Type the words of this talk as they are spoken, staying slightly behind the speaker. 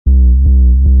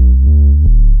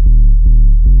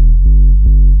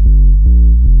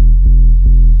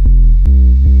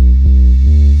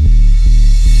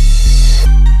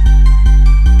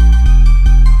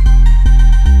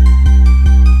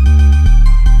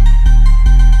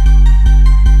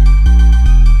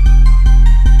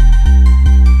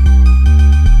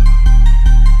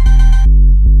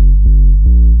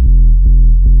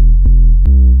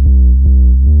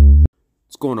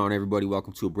on, everybody?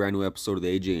 Welcome to a brand new episode of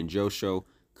the AJ and Joe Show,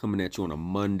 coming at you on a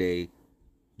Monday,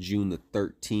 June the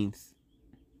 13th,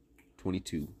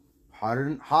 22. Hotter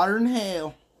than hell.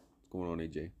 What's going on,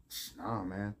 AJ? Nah,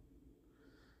 man.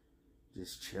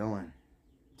 Just chilling.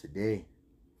 Today.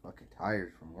 Fucking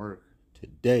tired from work.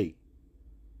 Today,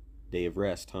 day of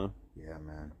rest, huh? Yeah,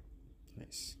 man.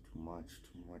 Nice. Too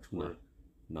much work.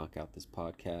 Knock out this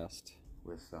podcast.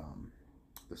 With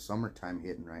the summertime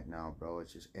hitting right now, bro,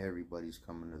 it's just everybody's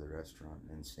coming to the restaurant,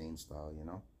 insane style, you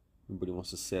know? Everybody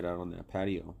wants to sit out on that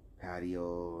patio.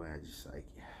 And just like,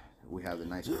 we have the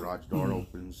nice garage door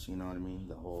opens, you know what I mean?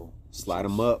 The whole... Slide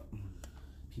them up.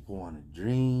 People want to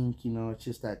drink, you know, it's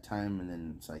just that time, and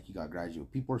then it's like you got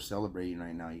people are celebrating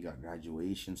right now. You got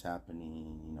graduations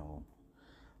happening, you know.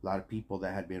 A lot of people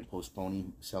that had been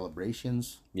postponing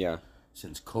celebrations. Yeah.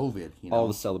 Since COVID, you know. All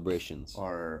the celebrations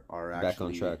are actually back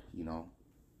on track. You know,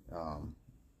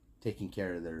 taking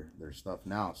care of their stuff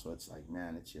now. So it's like,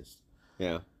 man, it's just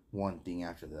one thing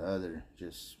after the other,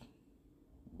 just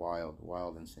wild,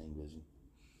 insane busy.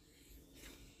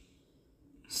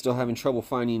 Still having trouble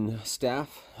finding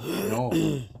staff? No,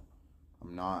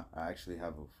 I'm not. I actually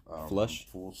have a flush,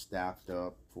 fully staffed,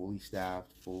 getting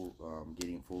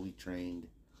fully trained.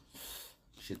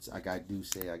 I do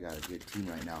say I got a good team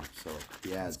right now. So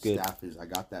yeah, staff is. I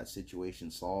got that situation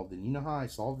solved, and you know how I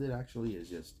solved it actually is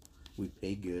just we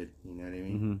pay good. You know what I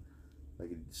mean? Mm-hmm. Like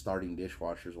starting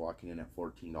dishwashers walking in at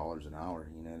 $14 an hour.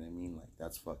 You know what I mean? Like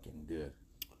that's fucking good.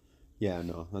 Yeah,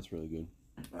 no, that's really good.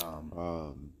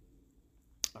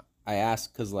 I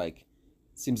asked because, like,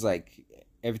 it seems like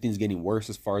everything's getting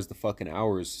worse as far as the fucking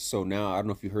hours. So now, I don't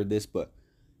know if you heard this, but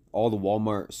all the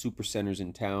Walmart super centers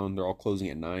in town, they're all closing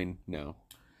at 9 now.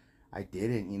 I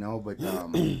didn't, you know, but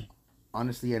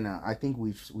honestly, and I think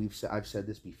I've said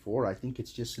this before, I think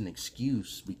it's just an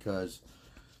excuse because,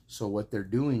 so what they're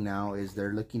doing now is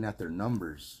they're looking at their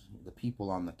numbers, the people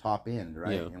on the top end,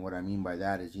 right? Yeah. And what I mean by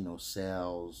that is, you know,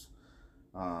 sales,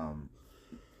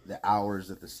 the hours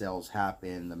that the sales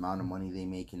happen, the amount of money they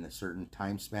make in a certain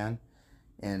time span.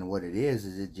 And what it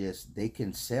is it just, they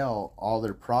can sell all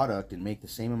their product and make the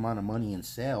same amount of money in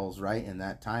sales, right, in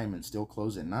that time and still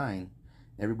close at 9.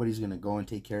 Everybody's going to go and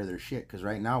take care of their shit. Because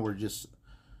right now we're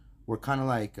kind of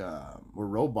like, we're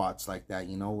robots like that,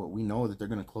 you know. We know that they're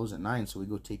going to close at 9, so we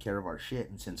go take care of our shit.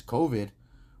 And since COVID,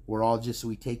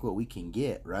 we take what we can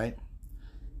get, right?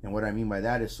 And what I mean by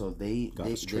that is, so they're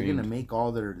going to make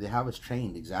they have us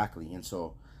trained, exactly. And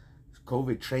so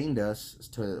COVID trained us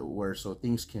to where, so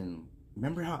things can,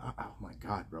 remember how, oh my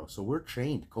God, bro. So we're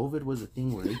trained. COVID was a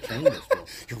thing where they trained us, bro.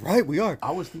 You're right, we are.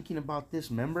 I was thinking about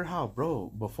this. Remember how,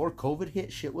 bro, before COVID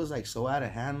hit, shit was like so out of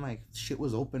hand. Like shit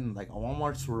was open. Like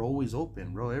Walmarts were always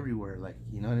open, bro, everywhere. Like,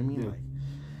 you know what I mean? Yeah. Like,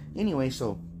 anyway,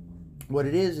 so what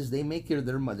it is they make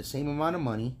the same amount of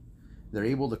money. They're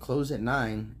able to close at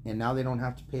 9, and now they don't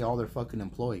have to pay all their fucking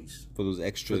employees for those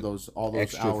extra, all those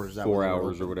extra hours, 4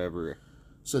 hours or whatever.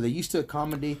 So they used to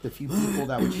accommodate the few people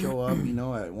that would show up, you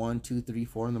know, at 1, 2, 3,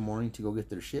 4 in the morning to go get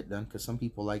their shit done, because some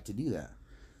people like to do that.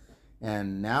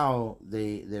 And now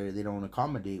they don't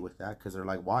accommodate with that because they're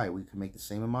like, why? We can make the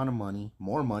same amount of money,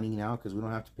 more money now, because we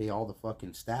don't have to pay all the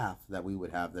fucking staff that we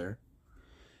would have there.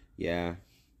 Yeah.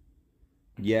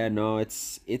 Yeah, no,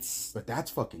 it's. But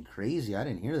that's fucking crazy. I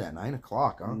didn't hear that. 9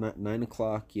 o'clock, huh? 9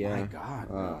 o'clock, yeah. My God,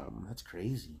 that's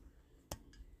crazy.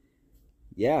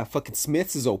 Yeah, fucking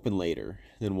Smith's is open later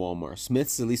than Walmart.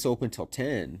 Smith's is at least open till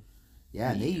 10.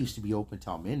 Yeah, and they used to be open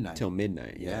till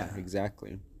midnight. Yeah,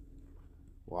 exactly.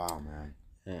 Wow, man.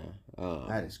 Yeah.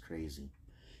 That is crazy.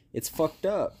 It's fucked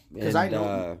up. Because I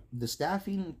know the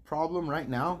staffing problem right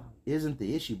now isn't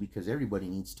the issue because everybody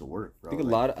needs to work, bro.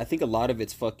 I think a lot of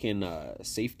it's fucking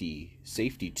safety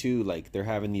too. Like they're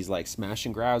having these like smash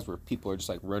and grabs where people are just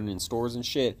like running in stores and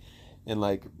shit. And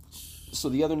like, so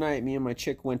the other night, me and my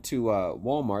chick went to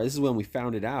Walmart. This is when we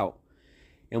found it out.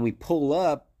 And we pull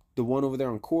up the one over there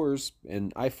on Coors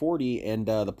and I-40, and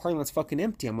the parking lot's fucking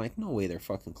empty. I'm like, no way, they're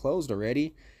fucking closed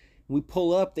already. And we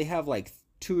pull up, they have like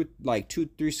two,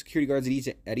 3 security guards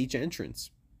at each entrance.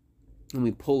 And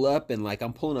we pull up, and like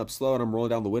I'm pulling up slow, and I'm rolling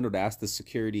down the window to ask the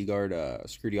security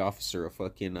officer, a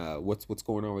fucking what's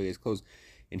going on with these closed.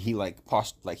 And he like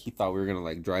he thought we were gonna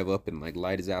like drive up and like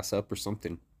light his ass up or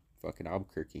something. Fucking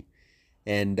Albuquerque.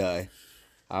 And I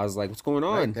was like, what's going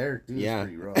on? Right there, dude, yeah.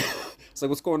 Pretty rough. It's like,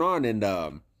 what's going on?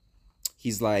 And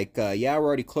he's like, yeah, we're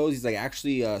already closed. He's like,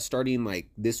 actually, starting like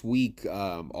this week,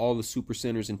 all the super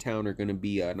centers in town are gonna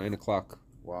be 9 o'clock.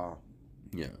 Wow.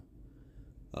 Yeah.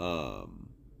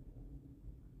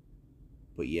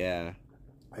 But yeah.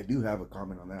 I do have a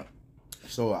comment on that.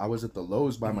 So I was at the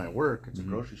Lowe's by my work. It's a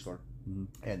grocery store.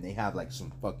 and they have like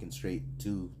some fucking straight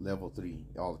 2 level 3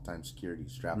 all the time security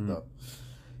strapped up,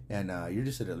 and you're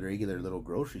just at a regular little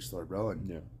grocery store, bro,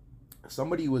 and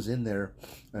somebody was in there,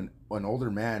 an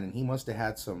older man, and he must have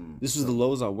had some. This is the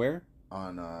Lowe's on where?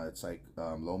 On it's like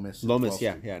Lomas. Lomas,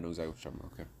 yeah, I know exactly what you're talking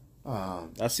about. Okay.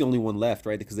 That's the only one left,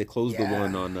 right? Because they closed the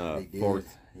one on 4th.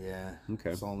 Yeah. Okay.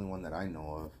 It's the only one that I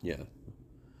know of. Yeah.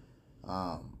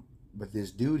 But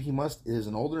this dude, is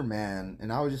an older man,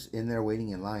 and I was just in there waiting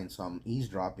in line, so I'm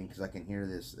eavesdropping because I can hear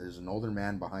this. There's an older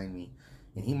man behind me,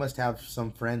 and he must have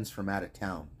some friends from out of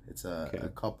town. It's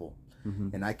a couple.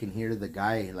 And I can hear the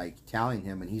guy like telling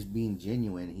him, and he's being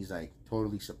genuine. He's like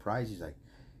totally surprised. He's like,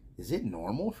 "Is it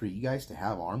normal for you guys to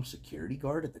have armed security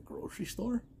guard at the grocery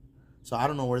store?" So I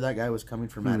don't know where that guy was coming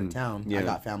from out of town. I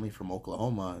got family from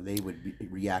Oklahoma. They would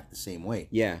react the same way.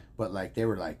 Yeah. But like they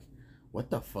were like, "What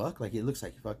the fuck?" Like it looks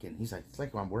like fucking. He's like, "It's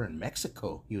like we're in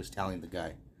Mexico." He was telling the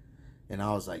guy. And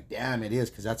I was like, damn, it is,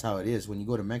 because that's how it is. When you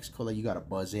go to Mexico, like, you got to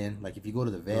buzz in. Like, if you go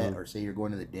to the vet or say you're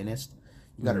going to the dentist,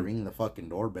 you got to ring the fucking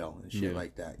doorbell and shit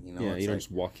like that. You know? Yeah, it's you don't like,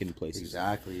 just walk in places.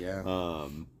 Exactly, yeah.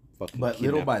 But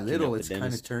little by little, it's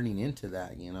kind of turning into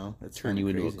that, you know? It's turn you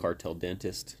into a cartel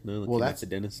dentist. No, well, that's a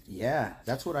dentist. Yeah,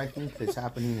 that's what I think is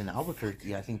happening in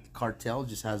Albuquerque. I think the cartel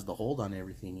just has the hold on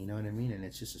everything, you know what I mean? And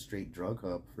it's just a straight drug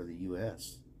hub for the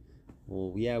U.S.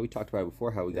 Well, yeah, we talked about it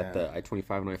before, how we got the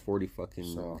I-25 and I-40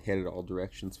 fucking headed all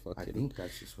directions. Fucking. I think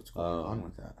that's just what's going on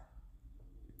with that.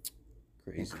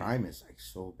 Crazy. And crime is like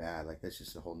so bad. Like that's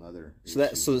just a whole nother.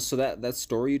 So that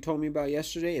story you told me about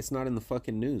yesterday, it's not in the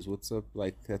fucking news. What's up?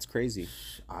 Like that's crazy.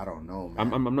 I don't know,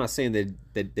 man. I'm not saying that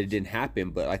it didn't happen,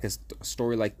 but like a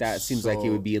story like that, it seems like it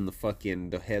would be in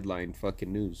the headline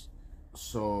fucking news.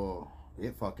 So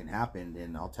it fucking happened,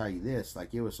 and I'll tell you this,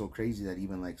 like it was so crazy that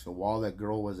even like, so while that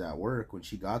girl was at work, when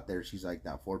she got there, she's like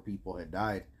that 4 people had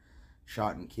died,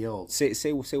 shot and killed.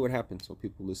 Say what happened so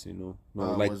people listening know.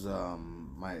 Like was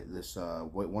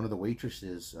one of the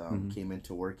waitresses came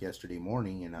into work yesterday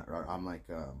morning, and I'm like,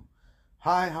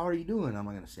 hi, how are you doing? I'm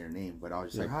not gonna say her name, but I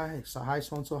was just like, hi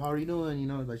so and so, how are you doing? You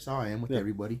know, like, so I am with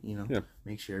everybody, you know,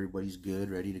 make sure everybody's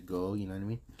good, ready to go, you know what I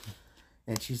mean?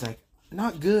 And she's like,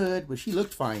 not good, but she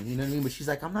looked fine, you know what I mean? But she's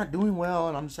like, I'm not doing well,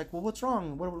 and I'm just like, well, what's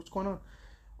wrong? What's going on?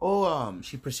 Oh,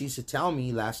 she proceeds to tell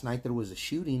me last night there was a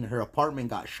shooting. Her apartment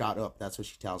got shot up. That's what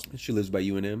she tells me. She lives by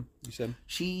UNM, you said?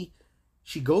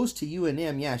 She goes to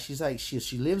UNM, yeah. She's like,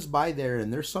 she lives by there,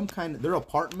 and there's some kind of, they're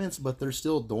apartments, but they're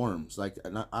still dorms. Like,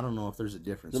 I don't know if there's a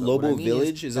difference. The Lobo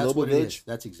Village? Is it Lobo Village?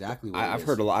 That's exactly what I've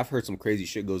heard a lot. I've heard some crazy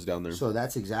shit goes down there. So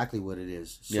that's exactly what it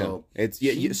is. So it's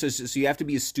so you have to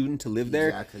be a student to live there.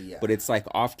 Exactly, yeah. But it's like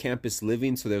off-campus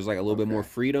living, so there's like a little bit more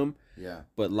freedom. Yeah.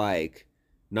 But like,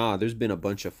 nah, there's been a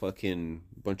bunch of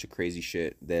crazy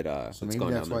shit that so maybe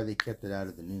that's why they kept it out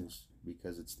of the news,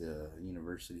 because it's the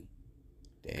university.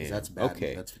 Damn. That's bad.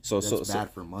 Okay. That's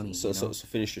bad for money. So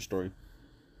finish your story.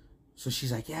 So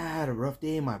she's like, yeah, I had a rough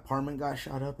day. My apartment got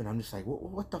shot up, and I'm just like,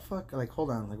 what the fuck? Like, hold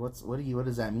on. Like, what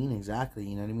does that mean exactly?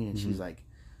 You know what I mean? And she's like,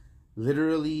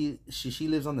 literally, she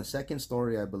lives on the 2nd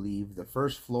story, I believe. The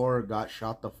 1st floor got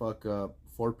shot the fuck up.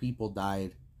 4 people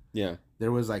died. Yeah.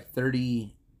 There was like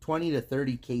 20 to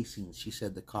 30 casings. She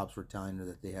said the cops were telling her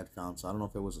that they had found. So I don't know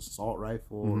if it was an assault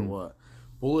rifle or what.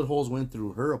 Bullet holes went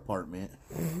through her apartment.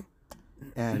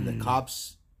 And the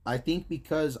cops, I think,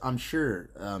 because I'm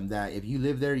sure that if you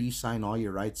live there, you sign all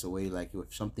your rights away. Like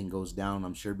if something goes down,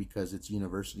 I'm sure because it's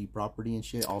university property and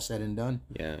shit, all said and done.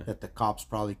 Yeah. That the cops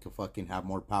probably could fucking have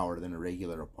more power than a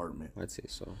regular apartment. I'd say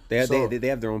so. They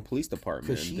have their own police department.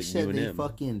 Because she said they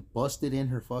fucking busted in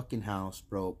her fucking house,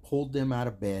 bro, pulled them out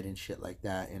of bed and shit like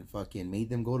that, and fucking made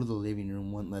them go to the living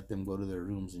room, wouldn't let them go to their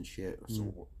rooms and shit.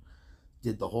 So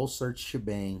did the whole search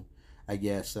shebang, I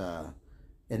guess.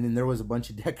 And then there was a bunch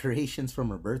of decorations from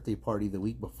her birthday party the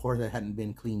week before that hadn't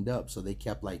been cleaned up. So they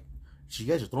kept like, you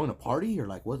guys are throwing a party or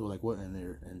like what? Like what?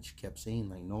 And she kept saying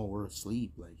like, no, we're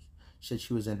asleep. Like she said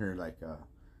she was in her like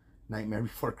Nightmare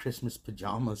Before Christmas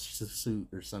pajamas suit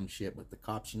or some shit. But the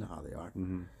cops, you know how they are.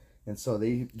 And so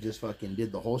they just fucking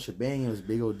did the whole shebang. It was a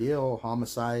big old deal.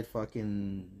 Homicide,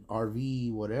 fucking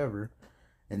RV, whatever.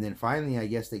 And then finally, I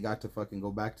guess they got to fucking go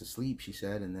back to sleep, she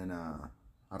said. And then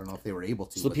I don't know if they were able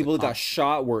to. So the people that got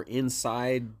shot were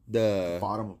inside the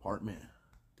bottom apartment.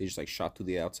 They just like shot through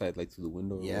the outside, like through the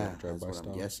window. Yeah, that's what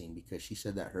I'm guessing, because she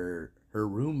said that her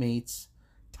roommates'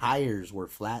 tires were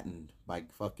flattened by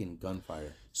fucking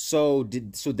gunfire. So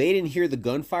they didn't hear the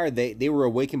gunfire? They were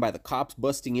awakened by the cops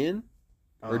busting in,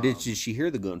 or did she hear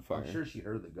the gunfire? I'm sure she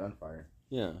heard the gunfire.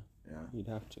 Yeah, yeah, you'd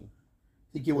have to.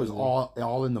 I think it was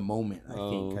all in the moment.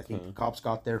 I think the cops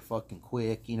got there fucking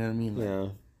quick. You know what I mean? Like, yeah.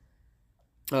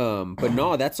 But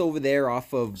no, that's over there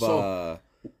off of So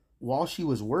while she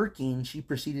was working, she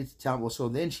proceeded to tell. Well, so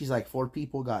then she's like, 4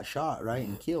 people got shot, right,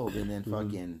 and killed, and then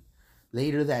fucking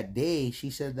later that day, she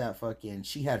said that fucking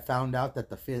she had found out that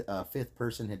the fifth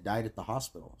person had died at the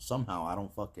hospital somehow. I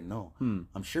don't fucking know.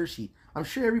 I'm sure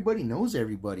everybody knows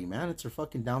everybody, man. It's her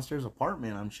fucking downstairs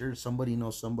apartment. I'm sure somebody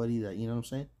knows somebody that, you know what I'm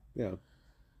saying. Yeah.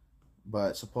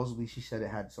 But supposedly she said it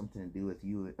had something to do with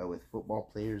with football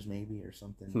players maybe or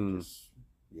something. Just,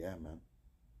 yeah, man.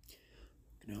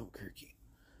 No, Kirky.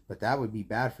 But that would be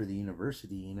bad for the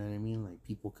university, you know what I mean? Like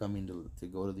people coming to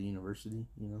go to the university,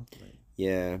 you know? Like,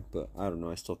 yeah, but I don't know.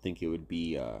 I still think it would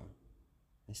be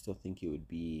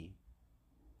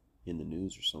in the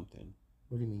news or something.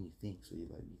 What do you mean you think? So you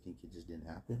think it just didn't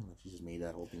happen? Like you just made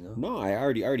that whole thing up? No, I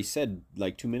already said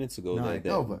like 2 minutes ago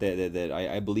that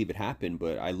I believe it happened,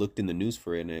 but I looked in the news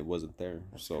for it and it wasn't there.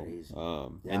 That's so crazy.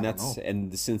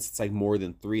 And since it's like more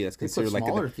than 3, that's considered like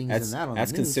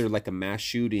that's considered like a mass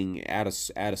shooting at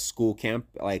a school camp,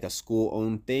 like a school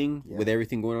owned thing with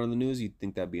everything going on in the news. You'd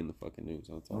think that'd be in the fucking news.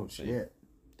 That's all I'm saying. Shit.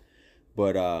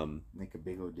 But make a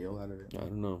big old deal out of it. I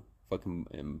don't know.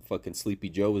 Fucking Sleepy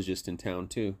Joe was just in town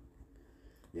too.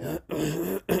 Yeah,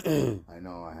 I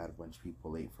know. I had a bunch of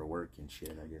people late for work and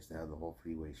shit. I guess they had the whole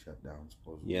freeway shut down,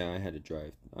 supposedly. Yeah, I had to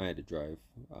drive.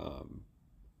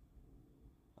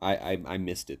 I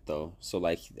missed it though. So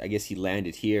like, I guess he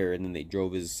landed here, and then they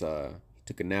drove he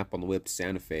took a nap on the way up to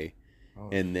Santa Fe,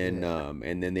 and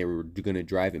then they were gonna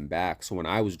drive him back. So when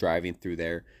I was driving through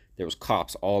there was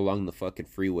cops all along the fucking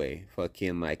freeway,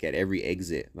 fucking like at every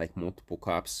exit, like multiple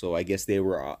cops. So I guess they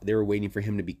were waiting for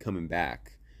him to be coming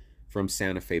back from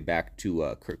Santa Fe back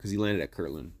to because he landed at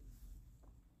Kirtland.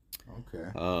 Okay.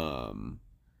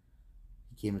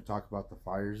 He came to talk about the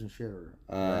fires and shit, or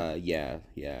yeah.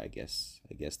 I guess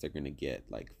they're gonna get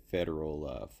like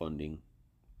federal funding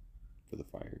for the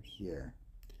fires. Yeah.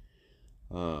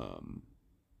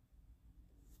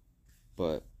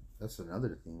 But that's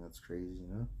another thing that's crazy, you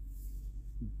know.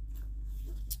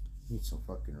 Need some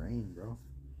fucking rain, bro.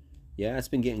 Yeah, it's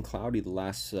been getting cloudy the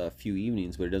last few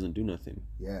evenings, but it doesn't do nothing.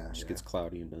 Yeah, it just gets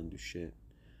cloudy and doesn't do shit.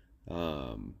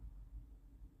 Yeah,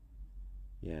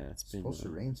 it's been supposed to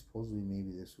rain supposedly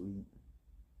maybe this week,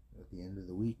 at the end of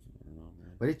the week. I don't know,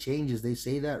 man. But it changes. They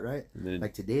say that, right?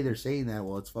 Like today, they're saying that.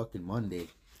 Well, it's fucking Monday.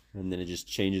 And then it just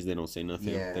changes. They don't say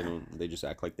nothing. Yeah. They just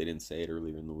act like they didn't say it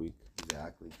earlier in the week.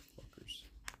 Exactly. Fuckers.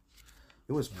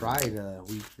 It was Pride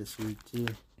week this week too.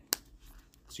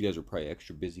 So you guys were probably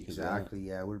extra busy. Exactly.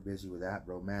 Yeah, we're busy with that,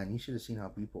 bro. Man, you should have seen how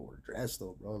people were dressed,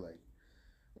 though, bro. Like,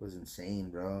 it was insane,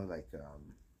 bro. Like,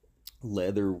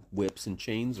 leather whips and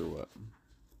chains, or what?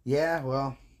 Yeah,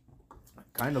 well,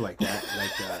 kind of like that.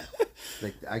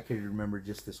 Like I could remember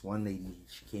just this one lady.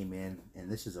 She came in, and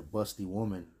this is a busty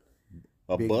woman.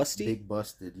 Big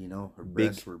busted. You know, her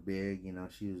breasts were big. You know,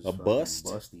 she was a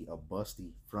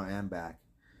busty front and back.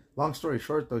 Long story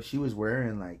short, though, she was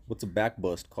wearing like, what's a back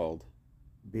bust called?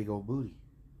 Big old booty.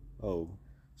 Oh.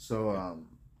 So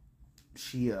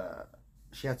she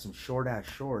had some short ass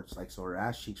shorts, like, so her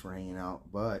ass cheeks were hanging out,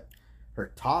 but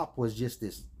her top was just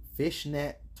this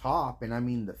fishnet top, and I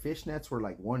mean the fishnets were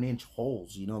like 1-inch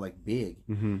holes, you know, like big.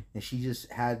 And she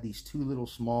just had these 2 little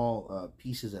small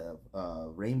pieces of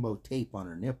rainbow tape on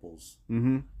her nipples.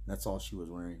 That's all she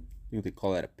was wearing. I think they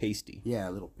call that a pasty. Yeah,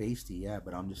 a little pasty. Yeah,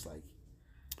 but I'm just like,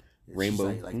 rainbow.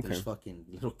 Like okay. There's fucking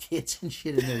little kids and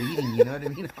shit in there eating, you know what I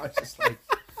mean? I was just like,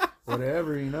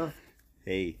 whatever, you know.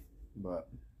 Hey, but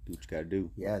do what you gotta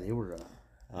do. Yeah, they were. It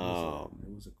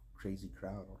was a crazy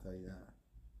crowd. I'll tell you that.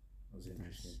 It was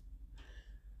interesting.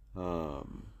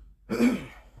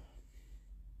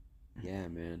 Yeah,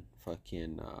 man.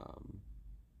 Fucking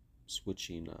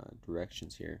switching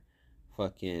directions here.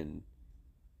 Fucking.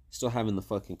 Still having the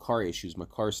fucking car issues. My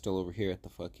car's still over here at the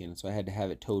fucking, so I had to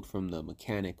have it towed from the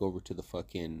mechanic over to the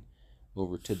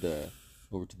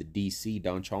DC,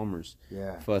 Don Chalmers.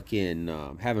 Yeah. Fucking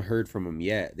haven't heard from him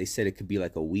yet. They said it could be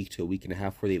like a week to a week and a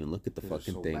half before they even look at the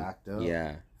fucking thing. Backed up.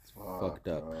 Yeah. Fucked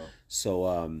up. Bro.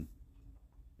 So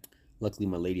luckily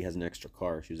my lady has an extra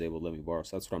car. She was able to let me borrow,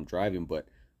 so that's what I'm driving, but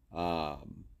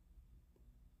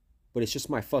it's just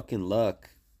my fucking luck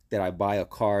that I buy a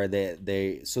car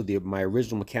that my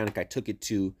original mechanic I took it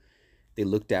to, they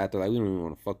looked at, they're like, we don't even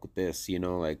want to fuck with this, you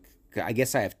know, like, I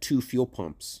guess I have 2 fuel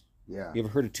pumps. Yeah. You ever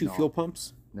heard of 2 fuel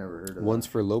pumps? Never heard of One's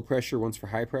for low pressure, one's for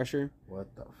high pressure.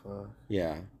 What the fuck?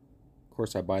 Yeah. Of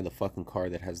course I buy the fucking car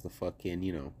that has the fucking,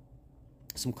 you know,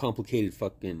 some complicated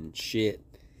fucking shit.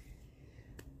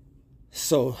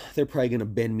 So they're probably going to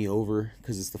bend me over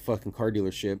because it's the fucking car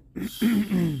dealership.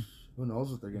 Who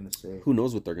knows what they're gonna say? Who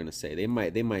knows what they're gonna say? They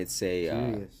might say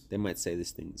Curious. They might say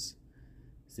this thing's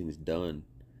This thing's done.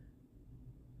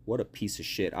 What a piece of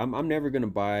shit. I'm never gonna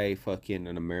buy fucking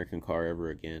an American car ever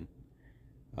again.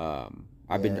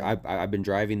 I've been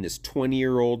driving this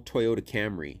 20-year-old Toyota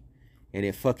Camry, and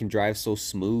it fucking drives so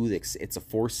smooth. It's a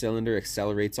 4-cylinder,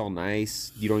 accelerates all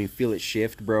nice. You don't even feel it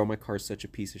shift, bro. My car's such a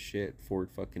piece of shit. Ford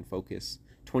fucking Focus,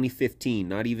 2015,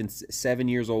 not even 7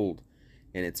 years old,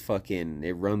 and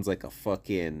it runs like a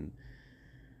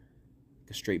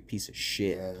straight piece of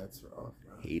shit. Yeah, that's rough,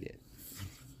 bro. Hate it.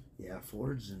 Yeah,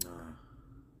 Fords and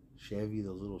Chevy,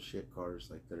 those little shit cars,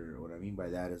 like what I mean by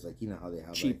that is like, you know how they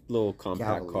have cheap like little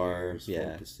compact Cavaliers, cars,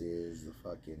 yeah. Focuses, the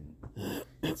fucking.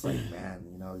 It's like, man,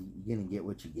 you know, you're gonna get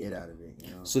what you get out of it, you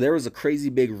know. So there was a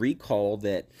crazy big recall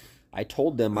that I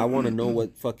told them I want to know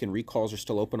what fucking recalls are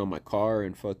still open on my car,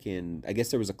 and fucking I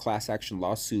guess there was a class action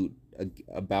lawsuit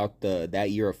about that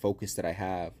year of Focus that I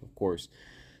have, of course.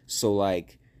 So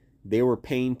like they were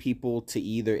paying people to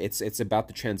either it's about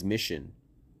the transmission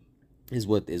is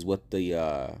what the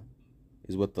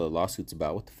lawsuit's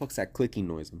about. What the fuck's that clicking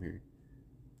noise I'm hearing?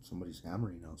 Somebody's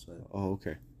hammering outside. Oh,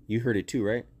 okay. You heard it too,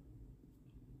 right?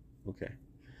 Okay.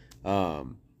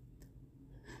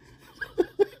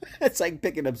 It's like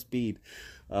picking up speed.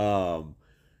 So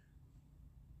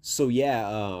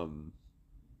yeah,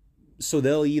 so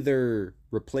they'll either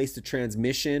replace the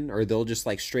transmission or they'll just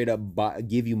like straight up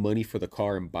give you money for the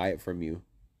car and buy it from you.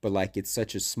 But like it's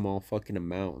such a small fucking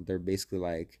amount. They're basically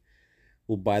like,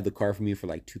 we'll buy the car from you for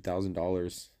like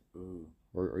 $2,000,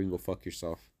 or you can go fuck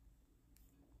yourself.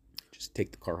 Just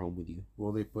take the car home with you.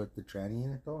 Will they put the tranny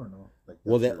in it though, or no? Like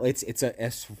well,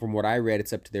 it's from what I read,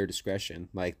 it's up to their discretion.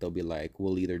 Like they'll be like,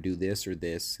 we'll either do this or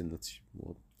this, and that's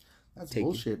take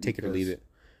bullshit. Take it or leave it.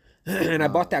 And I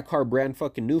bought that car brand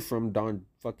fucking new from Don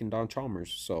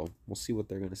Chalmers, so we'll see what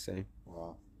they're gonna say.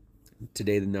 Wow.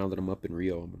 Today, now that I'm up in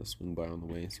Rio, I'm gonna swing by on the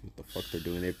way and see what the fuck they're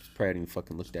doing. They probably haven't even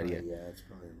fucking looked at it yet. Yeah, it's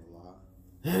probably a lot.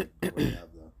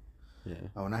 Yeah.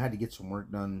 When I had to get some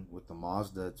work done with the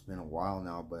Mazda, it's been a while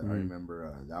now, but I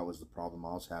remember that was the problem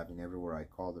I was having. Everywhere I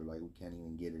called, they're like, we can't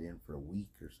even get it in for a week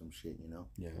or some shit, you know?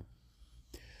 Yeah.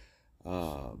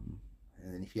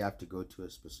 And then if you have to go to a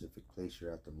specific place,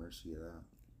 you're at the mercy of that.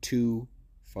 2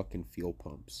 fucking fuel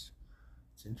pumps.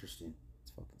 It's interesting. It's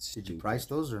fucking stupid. Did you price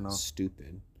those or no?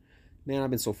 Stupid. Man,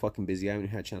 I've been so fucking busy. I haven't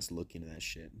had a chance to look into that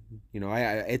shit. You know,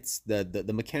 it's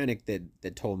the mechanic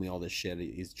that told me all this shit.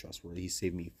 He's trustworthy. He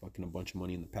saved me fucking a bunch of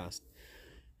money in the past.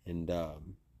 And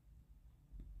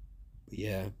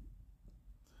yeah.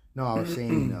 No, I was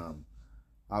saying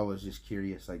I was just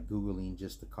curious, like Googling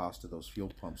just the cost of those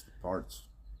fuel pumps, the parts.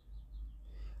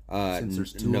 Since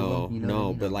there's 2 of them, you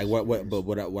know, but like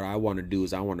what I want to do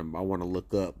is I want to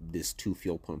look up this 2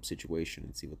 fuel pump situation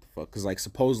and see what the fuck, because like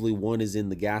supposedly one is in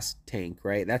the gas tank,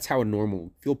 right? That's how a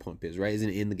normal fuel pump is, right? Isn't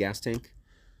it in the gas tank?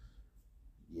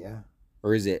 Yeah.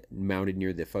 Or is it mounted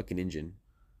near the fucking engine?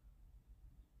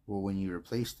 Well,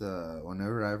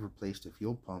 whenever I replaced a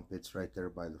fuel pump, it's right there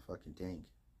by the fucking tank.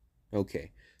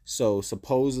 Okay, so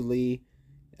supposedly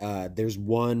there's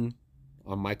one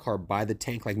on my car by the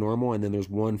tank like normal, and then there's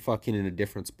one fucking in a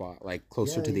different spot, like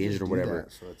closer to the engine or whatever.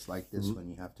 So it's like this when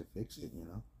you have to fix it, you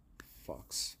know.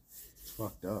 Fucks. It's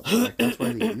fucked up. Like, that's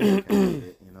why they do that kind of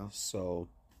shit, you know. So.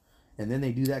 And then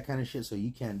they do that kind of shit so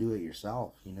you can't do it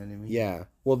yourself. You know what I mean? Yeah.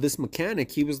 Well, this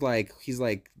mechanic, he's like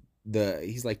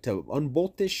to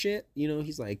unbolt this shit. You know,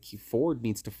 he's like Ford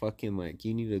needs to fucking like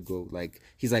you need to go like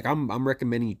he's like I'm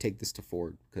recommending you take this to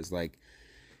Ford because like.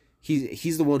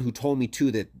 He's the one who told me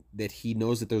too that he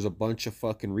knows that there's a bunch of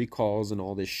fucking recalls and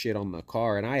all this shit on the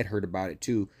car, and I had heard about it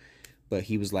too, but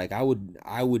he was like I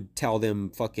would tell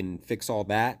them fucking fix all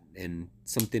that and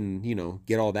something, you know,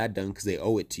 get all that done because they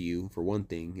owe it to you for one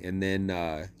thing, and then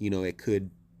you know it could.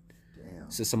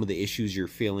 Damn. So some of the issues you're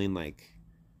feeling like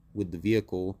with the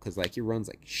vehicle because like it runs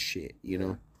like shit, you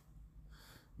know.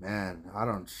 Man, I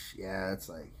don't. Yeah, it's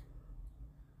like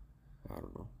I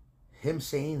don't know. Him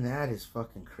saying that is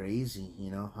fucking crazy,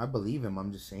 you know. I believe him.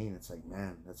 I'm just saying, it's like,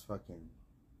 man, it's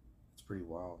pretty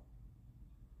wild.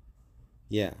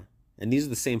 Yeah, and these are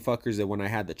the same fuckers that when I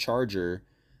had the Charger,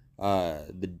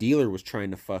 the dealer was trying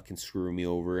to fucking screw me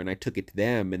over, and I took it to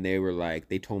them, and they were like,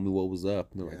 they told me what was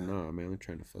up, and they're like, nah, man, I'm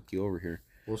trying to fuck you over here.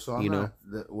 Well, so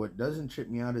what doesn't trip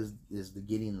me out is the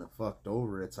getting the fucked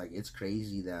over. It's like it's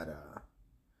crazy that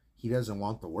he doesn't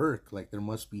want the work. Like there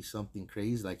must be something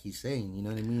crazy, like he's saying. You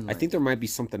know what I mean? Like, I think there might be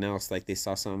something else. Like they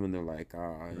saw something and they're like,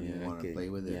 yeah, want to play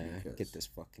with it. Yeah, get this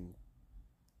fucking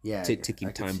ticking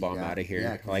I time bomb out of here.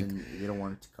 Yeah, like they don't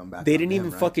want it to come back. They didn't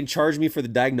even fucking charge me for the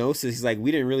diagnosis. He's like,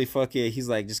 we didn't really fuck it. He's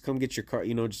like, just come get your car.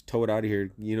 You know, just tow it out of here.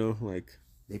 You know, like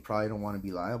they probably don't want to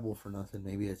be liable for nothing.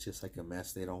 Maybe it's just like a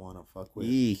mess they don't want to fuck with.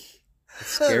 Eek. It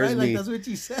scares Right? Like me. that's what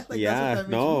you said. Like that's what Yeah, that makes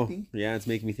me no. think. Yeah, it's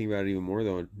making me think about it even more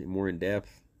though, more in depth.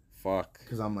 Fuck.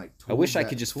 Because I'm like I wish I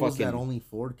could just tools that fucking only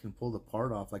Ford can pull the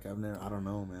part off. Like I've never. I don't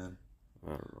know, man. I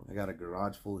don't know. I got a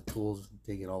garage full of tools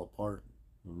to take it all apart.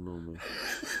 I don't know,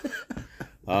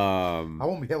 I man.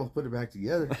 won't be able to put it back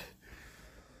together.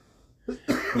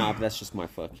 Nah, but that's just my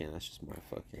fucking.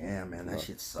 Damn, man, that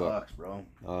shit sucks, bro.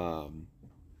 But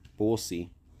we'll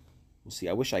see. We'll see.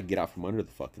 I wish I could get out from under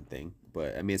the fucking thing,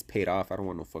 but I mean, it's paid off. I don't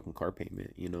want no fucking car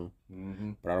payment, you know.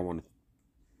 Mm-hmm. But I don't want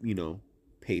to, you know,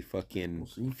 pay fucking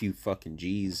We'll few fucking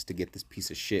G's to get this piece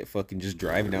of shit fucking just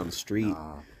driving down the street.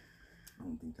 Nah, I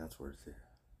don't think that's worth it.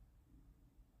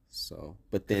 So,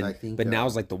 but 'Cause then, I think, but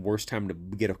now's like the worst time to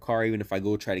get a car. Even if I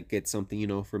go try to get something, you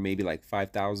know, for maybe like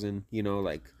 5,000, you know,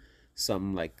 like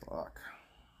something like. Fuck,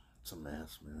 it's a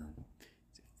mess, man.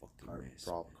 It's a fucking mess.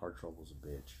 Car trouble's a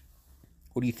bitch.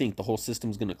 What do you think? The whole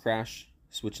system's gonna crash?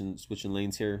 Switching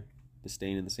lanes here, but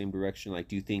staying in the same direction. Like,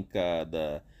 do you think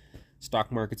the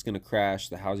stock market's gonna crash?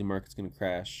 The housing market's gonna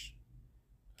crash?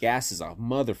 Gas is a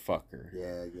motherfucker.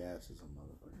 Yeah, gas is a motherfucker.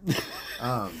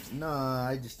 No,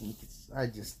 I just think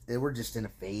we're just in a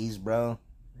phase, bro.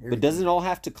 But doesn't it all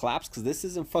have to collapse? Because this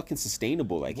isn't fucking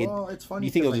sustainable. Like, well, it's funny.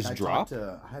 You think it'll like, just drop?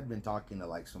 I had been talking to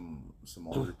like some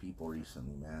older people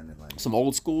recently, man, and like Some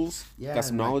old schools got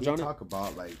some knowledge on it. Talk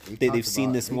about like they've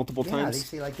seen this multiple times. Yeah, they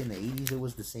say like in the 80s it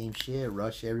was the same shit.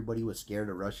 Russia, everybody was scared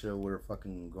of Russia. We were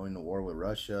fucking going to war with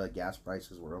Russia. Gas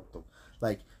prices were up to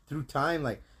like through time,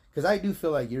 like. Because I do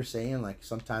feel like you're saying, like,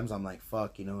 sometimes I'm like,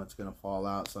 fuck, you know, it's going to fall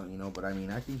out, something, you know. But, I mean,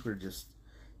 I think it's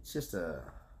just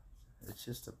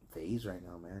a phase right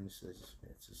now, man.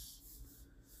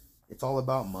 It's all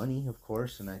about money, of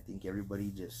course. And I think everybody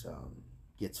just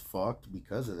gets fucked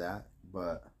because of that.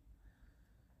 But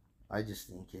I just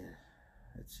think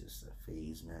it's just a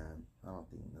phase, man. I don't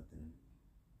think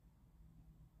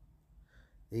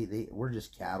nothing. We're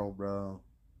just cattle, bro.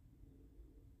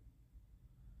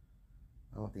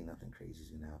 I don't think nothing crazy is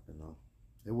gonna happen though.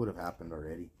 It would have happened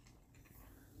already.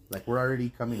 Like we're already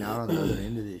coming out on the other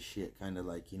end of this shit, kind of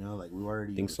like, you know, like we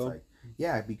already think so. Like,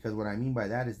 yeah, because what I mean by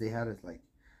that is they had us like,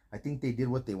 I think they did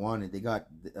what they wanted. They got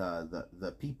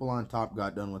the people on top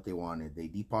got done what they wanted. They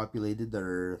depopulated the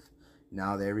earth.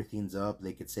 Now that everything's up,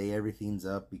 they could say everything's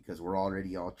up because we're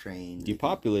already all trained.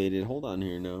 Depopulated. Hold on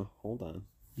here now. Hold on.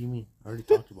 What do you mean? I already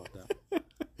talked about that.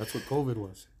 That's what COVID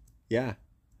was. Yeah.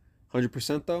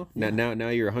 100% though. Yeah. Now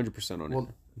you're 100% on it.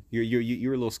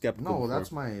 You're a little skeptical. No,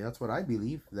 that's what I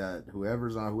believe, that whoever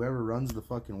runs the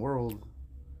fucking world,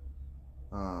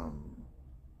 they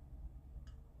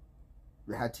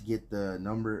had to get the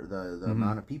number, the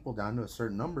amount of people down to a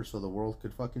certain number so the world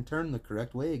could fucking turn the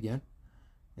correct way again.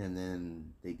 And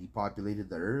then they depopulated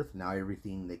the earth. Now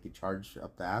everything, they could charge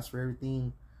up the ass for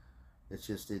everything. It's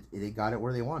just they got it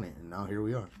where they want it, and now here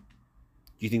we are.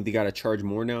 Do you think they got to charge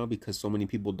more now because so many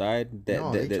people died?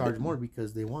 No, they charge more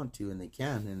because they want to and they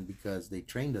can, and because they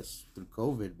trained us through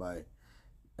COVID by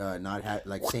not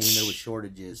saying there was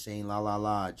shortages, saying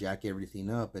jack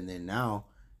everything up, and then now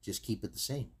just keep it the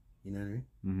same. You know what I mean?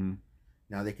 Mm-hmm.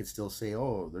 Now they could still say,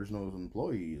 "Oh, there's no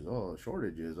employees. Oh,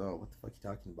 shortages. Oh, what the fuck you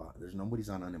talking about? There's nobody's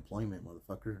on unemployment,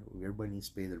 motherfucker. Everybody needs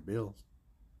to pay their bills.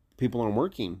 People aren't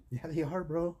working. Yeah, they are,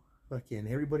 bro. Fucking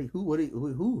everybody.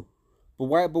 Who? But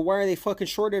why are they fucking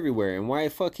short everywhere? And why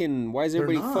is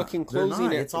everybody fucking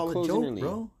closing? It's all a joke, early?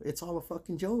 Bro. It's all a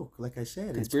fucking joke. Like I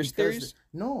said, conspiracy theories.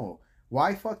 No.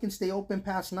 Why fucking stay open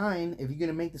past 9 if you're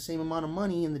gonna make the same amount of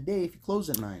money in the day if you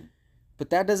close at 9? But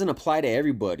that doesn't apply to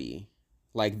everybody.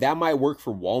 Like that might work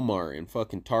for Walmart and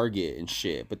fucking Target and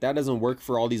shit, but that doesn't work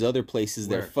for all these other places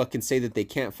that fucking say that they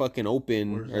can't fucking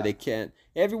open they can't.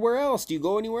 Everywhere else, do you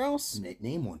go anywhere else?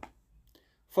 Name one.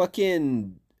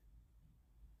 Fucking.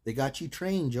 They got you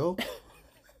trained, Joe.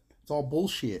 It's all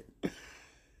bullshit.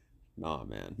 Nah,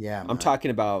 man. Yeah, man. I'm talking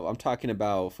about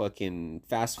fucking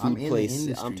fast food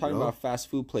places. I'm talking about fast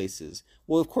food places.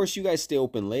 Well, of course you guys stay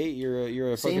open late.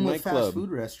 You're a fucking nightclub. Same with fast food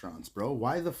restaurants, bro.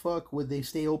 Why the fuck would they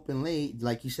stay open late?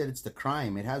 Like you said, it's the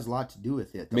crime. It has a lot to do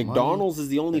with it. McDonald's is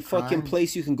the only fucking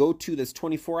place you can go to that's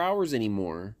 24 hours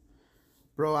anymore.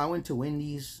 Bro, I went to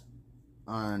Wendy's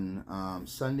on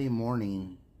Sunday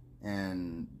morning,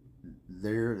 and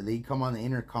they come on the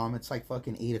intercom. It's like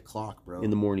fucking 8 o'clock, bro.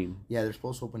 In the morning. Yeah, they're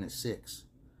supposed to open at 6.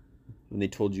 And they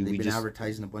told you they've been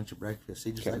advertising a bunch of breakfast.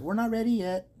 They just like, we're not ready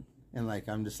yet. And like,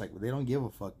 I'm just like, well, they don't give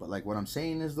a fuck. But like, what I'm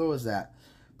saying is though, is that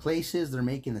places, they're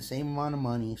making the same amount of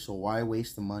money, so why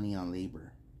waste the money on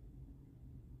labor?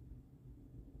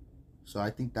 So I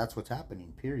think that's what's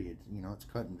happening. Period. You know, it's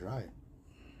cut and dry.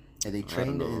 And they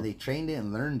trained it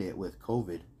and learned it with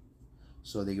COVID.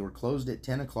 So they were closed at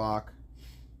 10 o'clock.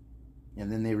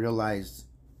 And then they realized,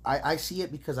 I see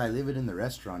it because I live it in the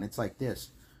restaurant. It's like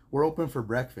this. We're open for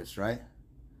breakfast, right?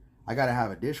 I gotta have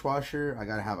a dishwasher, I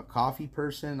gotta have a coffee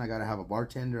person, I gotta have a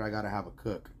bartender, I gotta have a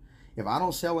cook. If I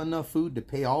don't sell enough food to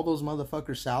pay all those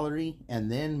motherfuckers' salary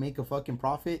and then make a fucking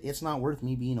profit, it's not worth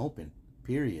me being open.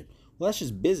 Period. Well, that's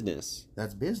just business.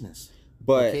 That's business.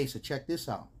 But okay, so check this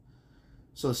out.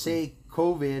 So say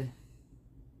COVID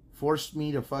forced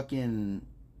me to fucking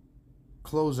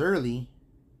close early,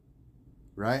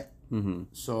 right? mm-hmm.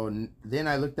 So then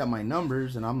I looked at my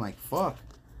numbers and I'm like, fuck,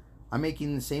 I'm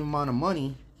making the same amount of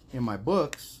money in my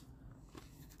books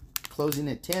closing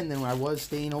at 10 than I was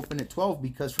staying open at 12,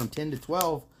 because from 10 to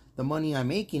 12 the money I'm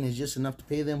making is just enough to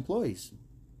pay the employees,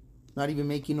 not even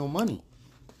making no money.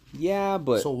 Yeah,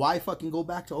 but so why fucking go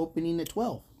back to opening at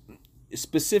 12?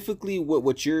 Specifically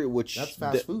that's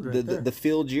fast food right there. The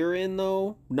field you're in,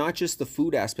 though, not just the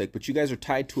food aspect, but you guys are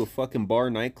tied to a fucking bar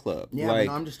nightclub. Yeah, like,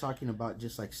 no, I'm just talking about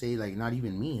just like, say, like, not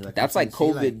even me, like, that's like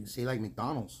COVID. Say like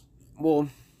McDonald's. Well,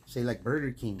 say like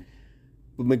Burger King.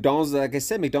 But McDonald's, like I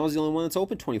said, McDonald's is the only one that's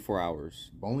open 24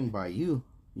 hours. Bowling by you,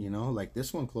 you know, like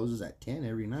this one closes at 10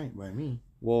 every night by me.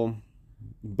 Well,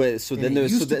 but so then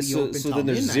there's so then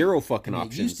there's midnight. Zero fucking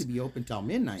options. It used to be open till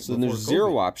midnight. So then there's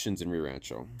zero options in Rio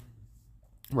Rancho,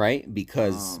 right?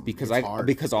 Because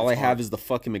all I have is the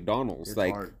fucking McDonald's. It's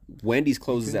like hard. Wendy's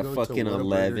closes at fucking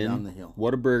 11.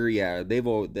 Whataburger, yeah,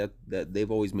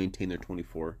 they've always maintained their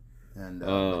 24. And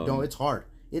no, it's hard.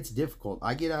 It's difficult.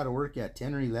 I get out of work at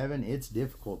 10 or 11. It's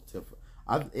difficult to.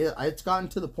 It's gotten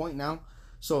to the point now.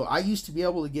 So I used to be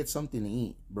able to get something to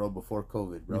eat, bro, before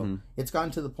COVID, bro. Mm-hmm. It's gotten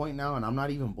to the point now, and I'm not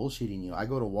even bullshitting you. I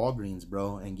go to Walgreens,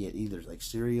 bro, and get either like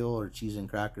cereal or cheese and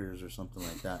crackers or something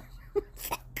like that.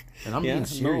 Fuck. And I'm being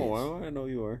serious. No, I know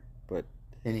you are, but.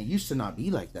 And it used to not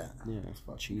be like that. Yeah, it's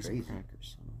fucking cheese crazy. And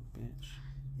crackers, son of a bitch.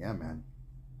 Yeah, man.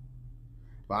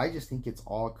 But I just think it's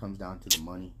all comes down to the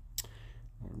money.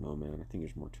 I don't know, man. I think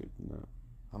there's more to it than that.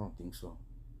 I don't think so.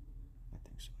 I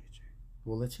think so, AJ.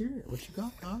 Well, let's hear it. What you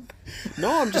got, dog?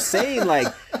 No, I'm just saying, like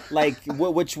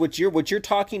what you're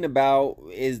talking about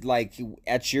is like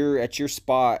at your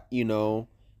spot, you know.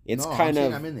 It's kind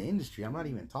of. I'm in the industry. I'm not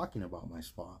even talking about my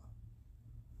spot.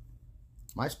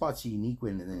 My spot's unique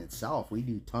in itself. We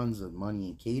do tons of money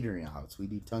in catering outs. We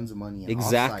do tons of money in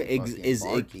exactly.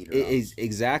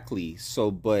 So,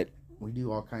 but. We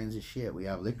do all kinds of shit. We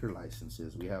have liquor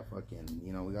licenses. We have fucking,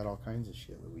 you know, we got all kinds of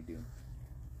shit that we do.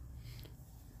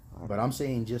 But I'm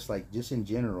saying just in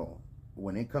general,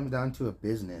 when it comes down to a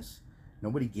business,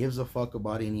 nobody gives a fuck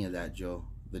about any of that, Joe.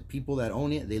 The people that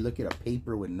own it, they look at a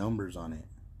paper with numbers on it.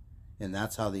 And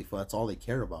that's all they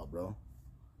care about, bro.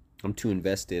 I'm too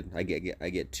invested. I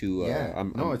get too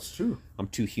it's true. I'm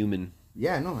too human.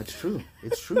 Yeah, no, it's true.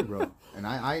 It's true, bro. And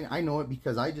I know it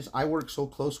because I work so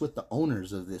close with the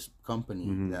owners of this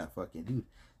company that fucking, dude,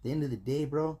 at the end of the day,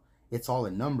 bro, it's all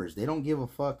in numbers. They don't give a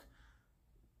fuck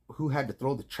who had to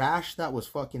throw the trash that was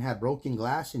fucking had broken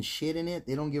glass and shit in it.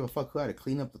 They don't give a fuck who had to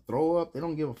clean up the throw up. They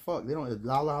don't give a fuck. They don't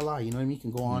la la la. You know what I mean? You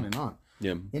can go on and on.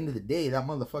 Yeah. End of the day, that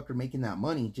motherfucker making that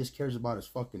money just cares about his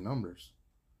fucking numbers.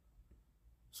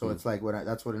 So it's like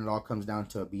that's what it all comes down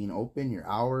to, being open, your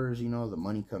hours, you know, the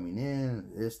money coming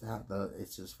in, it's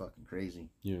just fucking crazy.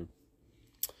 Yeah.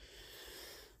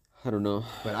 I don't know.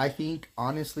 But I think,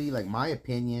 honestly, like, my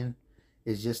opinion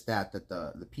is just that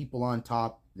the people on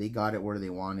top, they got it where they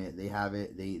want it. They have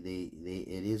it. It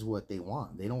is what they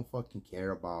want. They don't fucking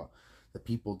care about the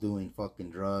people doing fucking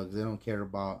drugs. They don't care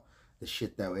about the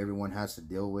shit that everyone has to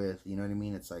deal with. You know what I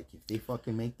mean? It's like, if they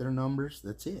fucking make their numbers,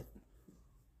 that's it.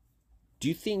 Do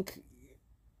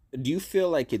you feel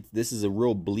like this is a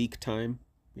real bleak time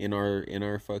in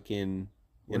our fucking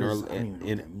I don't even know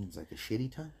what that means, like a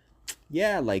shitty time?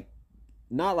 Yeah, like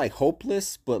not like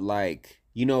hopeless, but like,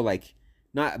 you know, like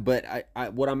not, but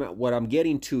what I'm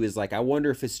getting to is like, I wonder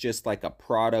if it's just like a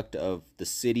product of the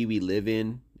city we live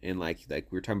in, and like we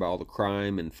were talking about all the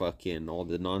crime and fucking all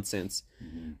the nonsense,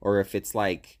 or if it's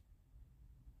like,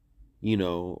 you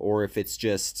know, or if it's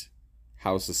just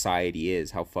how society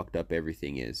is, how fucked up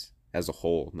everything is as a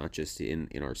whole, not just in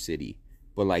our city,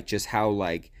 but like just how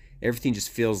like everything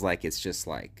just feels like it's just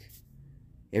like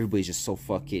everybody's just so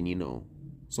fucking, you know,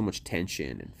 so much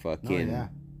tension and fucking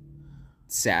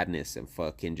sadness and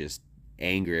fucking just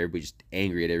anger. Everybody's just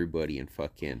angry at everybody and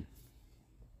fucking.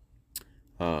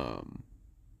 Do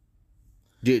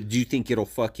you think it'll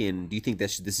fucking? Do you think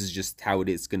this is just how it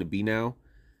is gonna be now?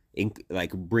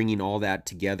 Like bringing all that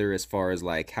together as far as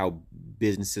like how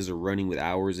businesses are running with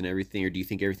hours and everything, or do you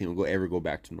think everything will ever go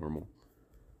back to normal?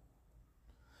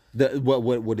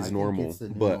 What is normal? It's the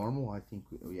new normal. I think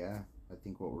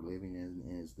what we're living in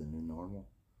is the new normal.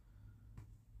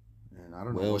 and I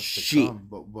don't know Well, what's shit. to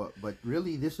come. But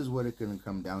really, this is what it's gonna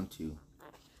come down to.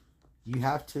 You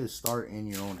have to start in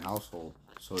your own household.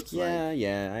 So it's like,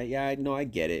 I know, I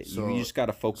get it. so You just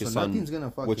gotta so focus on nothing's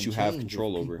gonna fucking what you have change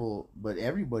control if over. people, but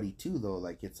everybody too though.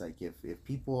 Like it's like if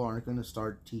people aren't gonna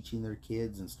start teaching their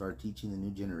kids and start teaching the new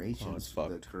generations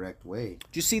the correct way.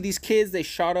 Did you see these kids? They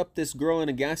shot up this girl in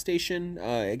a gas station.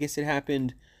 I guess it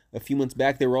happened a few months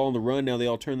back. They were all on the run. Now they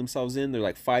all turned themselves in. They're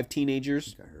like 5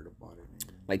 teenagers. I heard about it,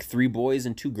 man. Like 3 boys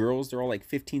and 2 girls. They're all like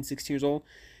 15, 16 years old.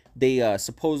 They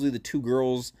supposedly the 2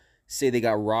 girls say they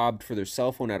got robbed for their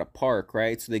cell phone at a park,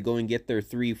 right? So they go and get their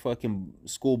 3 fucking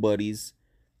school buddies,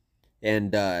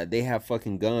 and they have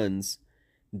fucking guns.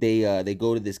 They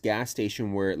go to this gas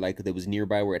station where that was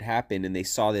nearby where it happened, and they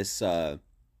saw this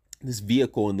this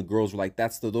vehicle, and the girls were like,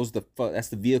 that's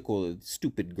the vehicle.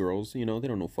 Stupid girls, they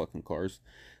don't know fucking cars.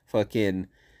 Fucking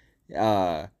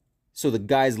so the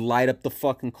guys light up the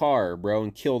fucking car, bro,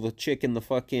 and kill the chick in the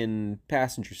fucking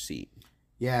passenger seat.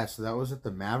 Yeah, so that was at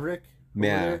the Maverick.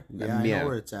 Yeah, I know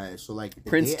where it's at. So like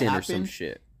Princeton or some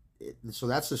shit. So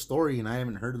that's the story, and I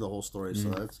haven't heard the whole story. So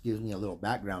that gives me a little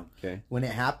background. Okay. When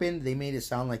it happened, they made it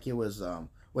sound like it was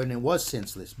when it was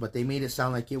senseless, but they made it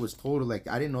sound like it was total. Like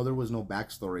I didn't know there was no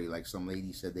backstory. Like some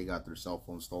lady said they got their cell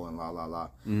phone stolen. La la la.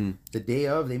 The day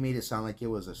of, they made it sound like it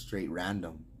was a straight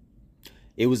random.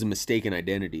 It was a mistaken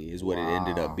identity, is what it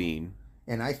ended up being.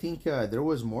 And I think there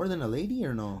was more than a lady,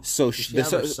 or no? So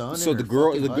the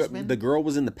girl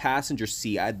was in the passenger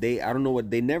seat. I don't know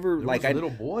what they never there was a little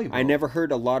boy. Bro. I never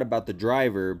heard a lot about the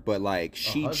driver, but like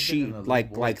she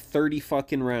like 30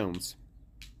 fucking rounds,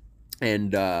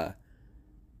 and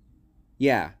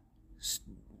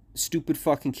stupid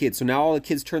fucking kids. So now all the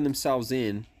kids turn themselves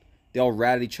in. They all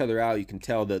ratted each other out. You can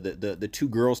tell the 2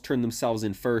 girls turned themselves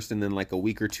in first, and then like a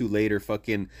week or 2 later,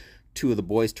 fucking 2 of the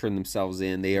boys turned themselves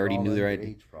in. They already knew their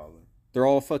age. They're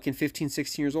all fucking 15,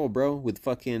 16 years old, bro, with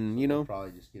fucking, They'll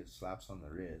probably just get slaps on the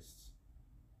wrists.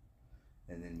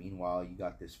 And then meanwhile, you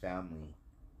got this family.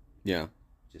 Yeah.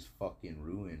 Just fucking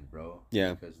ruined, bro.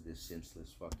 Yeah. Because of this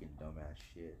senseless fucking dumbass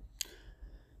shit.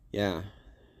 Yeah.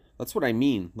 That's what I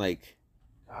mean. Like,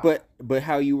 but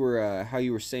how you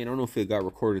were saying, I don't know if it got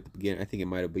recorded at the beginning. I think it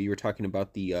might have, but you were talking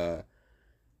about the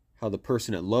how the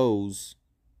person at Lowe's,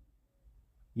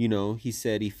 he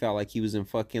said he felt like he was in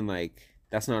fucking like,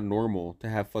 that's not normal to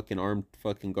have fucking armed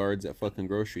fucking guards at fucking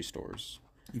grocery stores.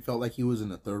 He felt like he was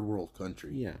in a third world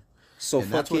country. Yeah. So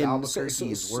and that's what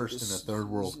Albuquerque is worse than a third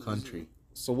world country.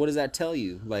 So what does that tell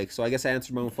you? Like, so I guess I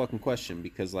answered my own fucking question,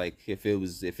 because like if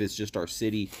it's just our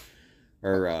city,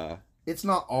 or it's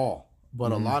not all,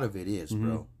 but a lot of it is,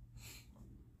 bro.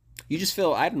 You just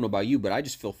feel, I don't know about you, but I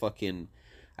just feel fucking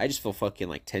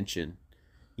like tension.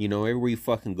 Everywhere you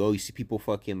fucking go, you see people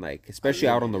fucking like, especially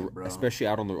out on the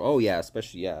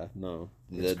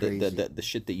the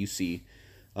shit that you see.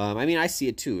 I mean, I see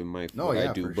it too in I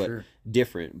do, but sure.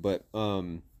 Different. But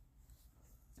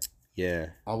yeah.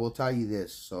 I will tell you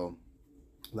this. So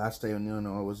last day, it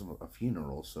was a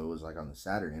funeral, so it was like on the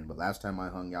Saturday. But last time I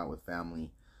hung out with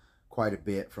family quite a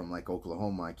bit from like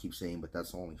Oklahoma, I keep saying, but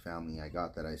that's the only family I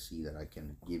got that I see that I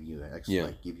can give you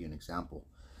an example.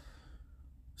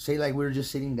 Say like we were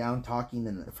just sitting down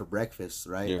talking for breakfast,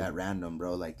 right? Yeah. At random,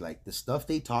 bro. Like the stuff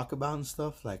they talk about and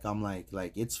stuff. Like I'm like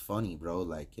it's funny, bro.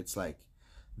 Like it's like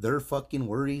their fucking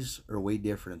worries are way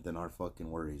different than our fucking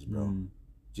worries, bro.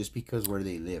 Just because where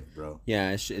they live, bro.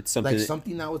 Yeah, it's something like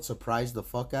something that would surprise the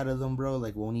fuck out of them, bro.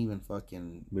 Like won't even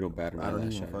fucking. We don't bat around. I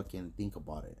don't even fucking think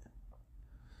about it.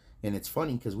 And it's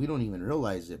funny because we don't even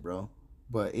realize it, bro.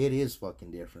 But it is fucking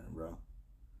different, bro.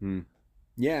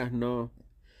 Yeah, no.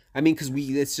 I mean, because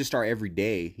it's just our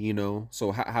everyday,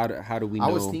 So how do we know? I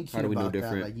was thinking how do we about know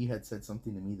different? That. Like you had said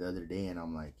something to me the other day, and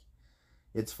I'm like,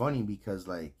 it's funny because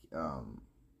like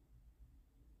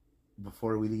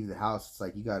before we leave the house, it's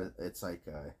like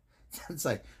it's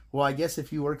like well, I guess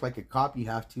if you work like a cop, you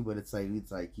have to, but it's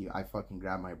like I fucking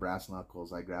grab my brass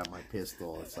knuckles, I grab my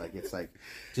pistol. It's like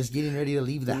just getting ready to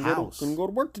leave the house. Gonna go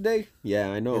to work today.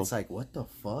 Yeah, I know. It's like what the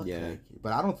fuck. Yeah, like,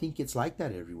 but I don't think it's like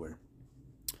that everywhere.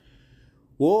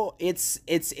 Well, it's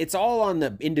all on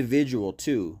the individual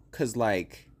too, cause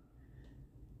like,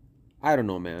 I don't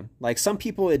know, man. Like some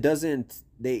people, it doesn't.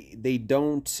 They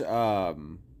don't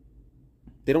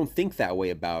think that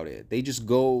way about it. They just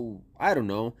go. I don't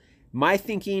know. My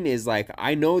thinking is like,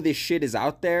 I know this shit is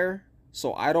out there,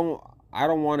 so I don't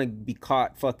want to be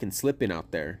caught fucking slipping out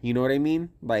there. You know what I mean?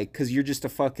 Like, cause you're just a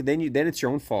fucking. Then it's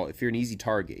your own fault if you're an easy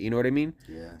target. You know what I mean?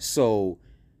 Yeah. So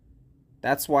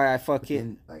that's why I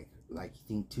fucking like you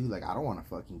think too, like I don't want to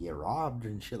fucking get robbed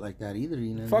and shit like that either,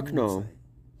 Fuck no.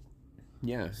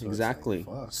 Yeah, so exactly.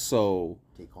 Like, so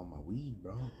take all my weed,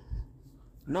 bro.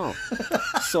 No.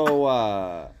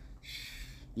 So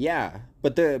yeah,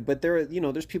 but there you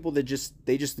know, there's people that just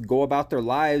go about their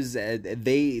lives.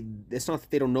 They it's not that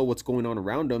they don't know what's going on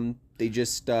around them. They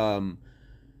just Let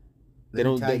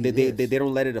me tell you this. they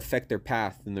don't let it affect their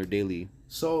path in their daily.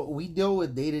 So we deal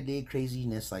with day to day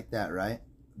craziness like that, right?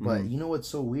 But Mm-hmm. you know what's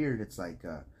so weird? It's like,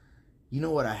 you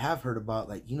know what I have heard about?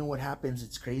 Like, you know what happens?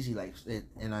 It's crazy. Like,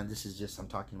 this is just I'm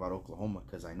talking about Oklahoma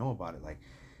because I know about it. Like,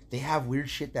 they have weird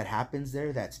shit that happens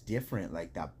there that's different.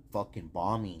 Like that fucking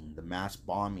bombing, the mass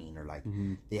bombing, or like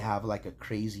Mm-hmm. they have like a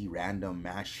crazy random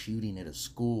mass shooting at a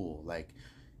school. Like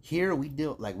here we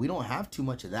don't have too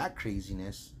much of that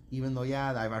craziness. Even though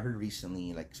yeah, I heard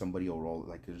recently like somebody will roll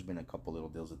like there's been a couple little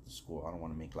deals at the school. I don't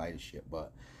want to make light of shit,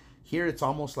 but here it's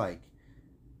almost like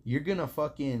you're gonna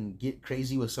fucking get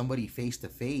crazy with somebody face to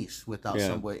face without Yeah.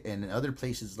 somebody, and in other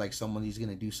places like somebody's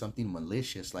gonna do something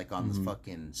malicious like on this Mm-hmm.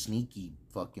 fucking sneaky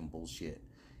fucking bullshit.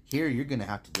 Here you're gonna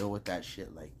have to deal with that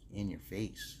shit like in your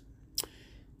face.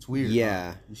 It's weird, huh?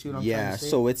 Yeah. You see what I'm trying Yeah. to say?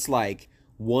 So it's like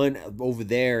one over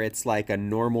there, it's like a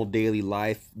normal daily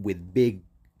life with big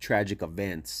tragic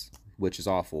events, which is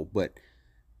awful. But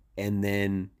and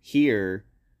then here,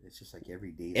 It's just like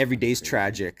every day is every kind of day's crazy.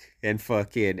 tragic and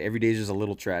fucking every day's just a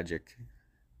little tragic.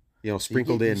 You know, So you get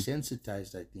sprinkled in.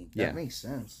 desensitized, I think. Yeah. That makes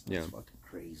sense. That's Yeah. fucking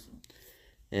crazy.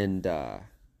 And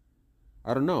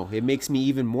I don't know. It makes me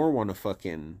even more want to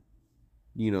fucking,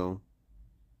 you know,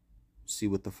 see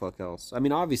what the fuck else. I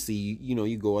mean, obviously, you know,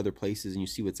 you go other places and you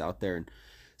see what's out there, and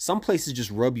some places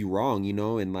just rub you wrong, you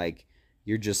know, and like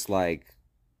you're just like,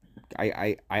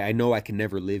 I know I can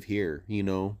never live here, you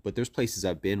know, but there's places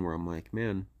I've been where I'm like,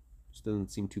 man, this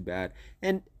doesn't seem too bad,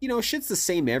 and you know, shit's the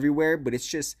same everywhere, but it's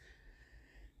just.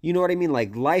 You know what I mean?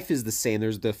 Like life is the same.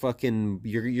 There's the fucking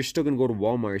you're still gonna go to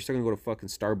Walmart. You're still gonna go to fucking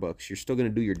Starbucks. You're still gonna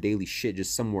do your daily shit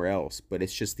just somewhere else. But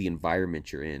it's just the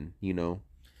environment you're in. You know?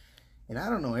 And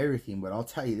I don't know everything, but I'll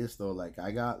tell you this though, like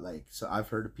I got like so I've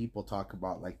heard of people talk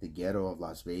about like the ghetto of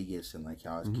Las Vegas and like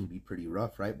how it Mm-hmm. can be pretty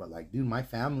rough, right? But like dude, my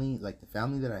family, like the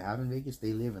family that I have in Vegas,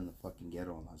 they live in the fucking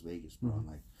ghetto in Las Vegas, bro. Mm-hmm. And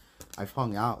like I've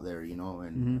hung out there, you know,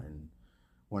 Mm-hmm. and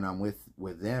when I'm with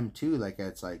them too, like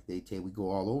it's like they take we go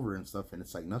all over and stuff and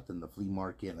it's like nothing, the flea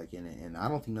market, like and I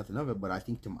don't think nothing of it, but I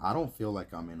think I don't feel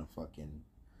like I'm in a fucking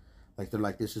like they're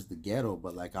like this is the ghetto,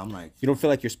 but like I'm like You don't feel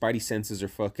like your spidey senses are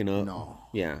fucking up. no,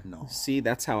 Yeah. no. See,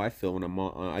 that's how I feel when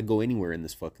I go anywhere in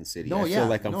this fucking city. No, I feel yeah,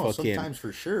 like I'm no, fucking. sometimes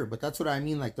for sure, but that's what I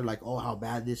mean. Like they're like, oh, how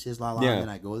bad this is, la la, Yeah. and then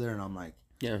I go there and I'm like,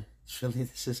 Yeah. really,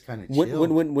 this is kind of When chill.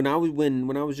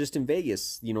 when I was just in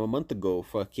Vegas, you know, a month ago,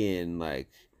 fucking like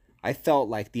I felt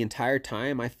like the entire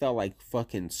time I felt like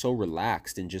fucking so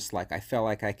relaxed and just like I felt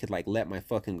like I could like let my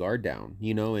fucking guard down,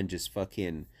 you know, and just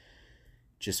fucking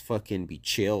be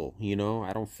chill, you know?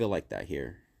 I don't feel like that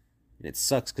here. And it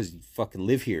sucks cuz you fucking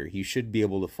live here. You should be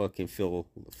able to fucking feel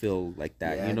like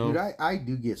that, Yeah, you dude, know? I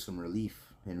do get some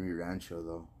relief in Rio Rancho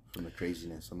though from the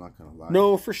craziness. I'm not gonna lie.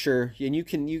 No, for sure. And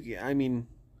you I mean,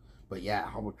 But yeah,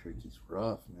 Albuquerque's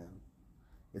rough, man.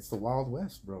 It's the Wild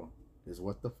West, bro. Is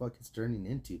what the fuck it's turning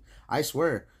into. I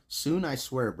swear, soon I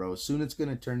swear, bro. Soon it's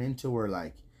gonna turn into where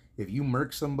like if you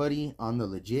murk somebody on the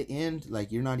legit end,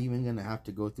 like you're not even gonna have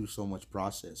to go through so much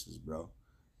processes, bro.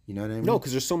 You know what I no, mean?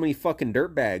 because there's so many fucking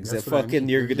dirtbags that That's what I fucking mean.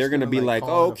 they're Just gonna be like, call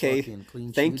oh, it a okay, fucking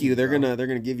clean thank you. shooting, bro. They're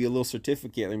gonna give you a little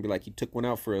certificate and be like, you took one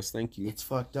out for us, thank you. It's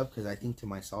fucked up because I think to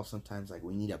myself sometimes like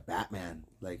we need a Batman,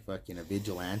 like fucking a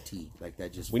vigilante, like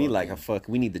that. Just We need like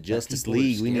we need the Justice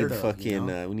League. We need fucking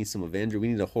we need some Avenger. We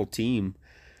need a whole team.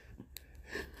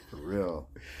 for real.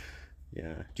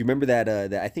 Yeah. Do you remember that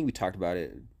I think we talked about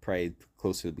it probably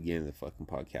close to the beginning of the fucking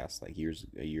podcast, like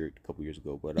a couple years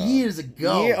ago. But Years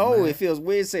ago, yeah. Oh, man. it feels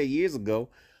weird to say years ago.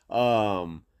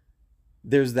 Um,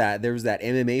 there was that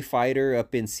MMA fighter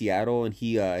up in Seattle, and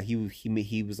he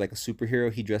was like a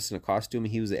superhero. He dressed in a costume,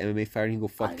 and he was an MMA fighter. And he go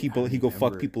fuck people. He go fuck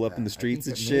remember people up in the that. I streets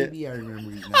think and that shit. Maybe I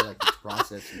remember you know, like the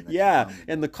processing. that Yeah, you told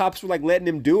me. and the cops were like letting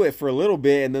him do it for a little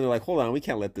bit, and then they're like, "Hold on, we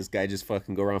can't let this guy just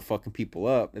fucking go around fucking people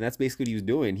up." And that's basically what he was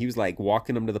doing. He was like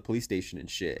walking them to the police station and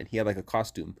shit, and he had like a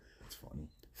costume. It's funny.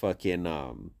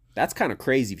 Fucking that's kind of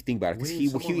crazy if you think about it, because We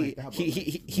need someone like that, but,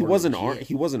 like, more wasn't armed. legit.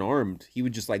 He wasn't armed. He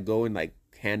would just like go in like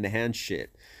hand to hand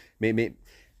shit. Maybe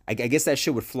I guess that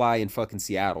shit would fly in fucking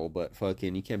Seattle, but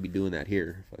fucking you can't be doing that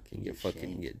here.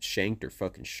 Fucking get shanked or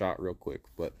fucking shot real quick.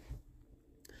 But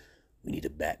we need a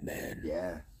Batman.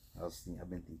 Yeah, I've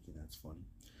been thinking that's funny.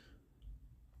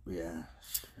 But yeah,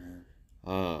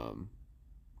 man,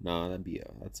 No,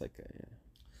 that's like a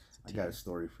yeah. I got a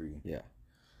story for you. Yeah.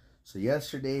 So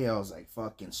yesterday I was like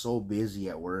fucking so busy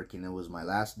at work and it was my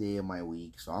last day of my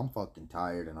week. So I'm fucking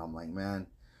tired and I'm like, man,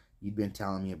 you've been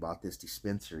telling me about this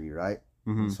dispensary, right?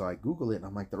 And so I Google it, and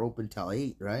I'm like, they're open till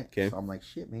 8, right? Okay. So I'm like,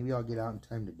 shit, maybe I'll get out in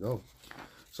time to go.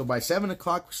 So by 7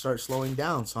 o'clock, we start slowing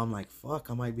down. So I'm like, fuck,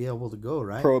 I might be able to go,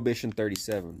 right? Prohibition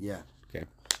 37. Yeah. Okay.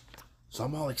 So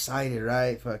I'm all excited,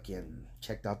 right? Fucking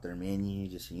checked out their menu,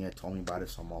 just told me about it,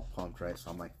 so I'm all pumped, right?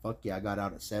 So I'm like, fuck yeah, I got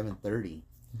out at 7:30.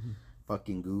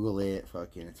 Fucking Google it,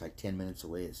 fucking, it's like 10 minutes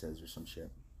away, it says, or some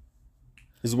shit.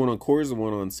 Is the one on Coors or the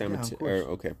one on San Yeah, on Mateo? Coors.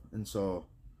 Okay. And so,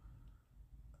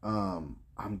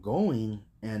 I'm going,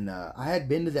 and I had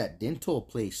been to that dental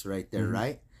place right there,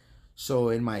 right? So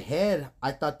in my head,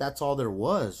 I thought that's all there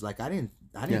was. Like I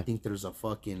didn't think there's a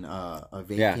fucking a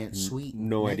vacant suite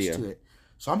no next idea. to it.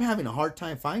 So I'm having a hard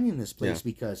time finding this place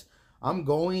because I'm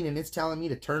going and it's telling me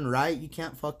to turn right. You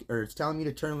can't or it's telling me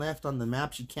to turn left on the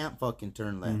maps. You can't fucking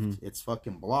turn left. It's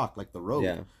fucking blocked like the road.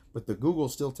 Yeah. But the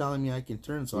Google's still telling me I can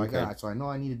turn. So I know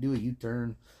I need to do a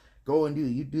U-turn. Go and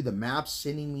do the maps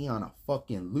sending me on a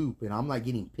fucking loop, and I'm like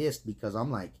getting pissed because I'm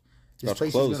like, this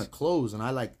place is gonna close, and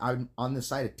I'm on this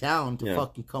side of town to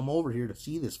fucking come over here to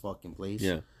see this fucking place.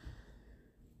 Yeah.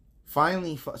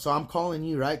 Finally, so I'm calling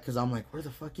you, right? Because I'm like, where the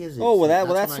fuck is it? Oh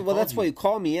well, So that's why you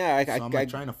call me. Yeah. So I'm like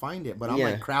trying to find it, but I'm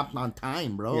like crapped on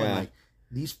time, bro. Yeah. And like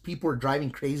these people are driving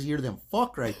crazier than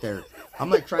fuck right there. I'm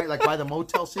like trying, like by the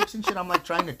Motel 6 and shit. I'm like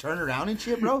trying to turn around and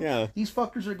shit, bro. Yeah. These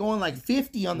fuckers are going like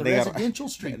 50 on the residential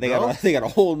street, they bro. They got a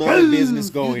whole nother business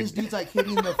going. Dude, this dude's like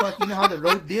hitting the fuck, you know how the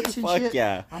road dips and shit?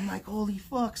 Yeah. I'm like, holy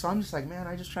fuck. So I'm just like, man,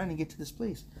 I'm just trying to get to this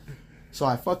place. So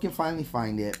I fucking finally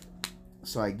find it.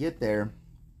 So I get there.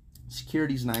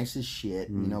 Security's nice as shit,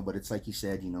 you know, but it's like you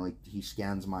said, you know, he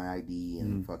scans my ID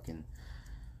and fucking.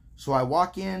 So I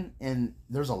walk in and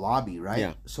there's a lobby, right?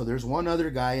 Yeah. So there's one other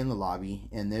guy in the lobby,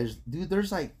 and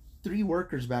there's like 3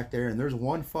 workers back there, and there's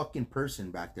one fucking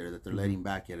person back there that they're letting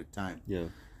back at a time. Yeah.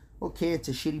 Okay, it's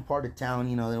a shitty part of town,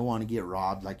 you know, they don't want to get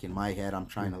robbed. Like in my head, I'm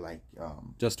trying to like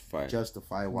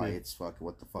justify why it's fucking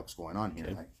what the fuck's going on here.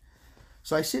 Okay. Like,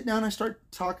 so I sit down, I start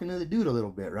talking to the dude a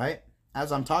little bit, right?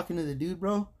 As I'm talking to the dude,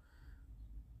 bro,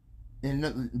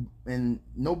 and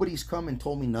nobody's come and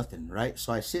told me nothing, right?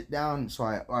 So I sit down, so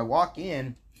I walk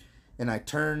in, and I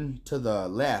turn to the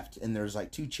left, and there's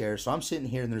like 2 chairs. So I'm sitting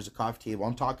here, and there's a coffee table.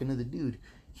 I'm talking to the dude.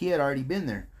 He had already been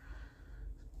there.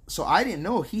 So I didn't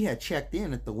know he had checked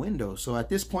in at the window. So at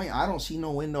this point, I don't see no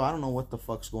window. I don't know what the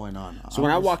fuck's going on. So when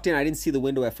I walked in, I didn't see the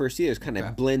window at first either. It kind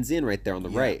of blends in right there on the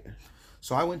right.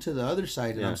 So I went to the other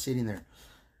side, and I'm sitting there.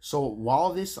 So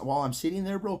while I'm sitting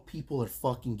there, bro, people are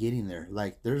fucking getting there.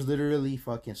 Like, there's literally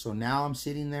fucking... So now I'm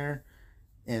sitting there,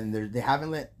 and they haven't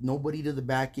let nobody to the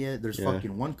back yet. There's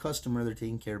fucking 1 customer they're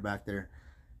taking care of back there.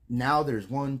 Now there's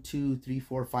 1, 2, 3,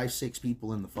 4, 5, 6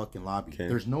 people in the fucking lobby. Okay.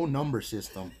 There's no number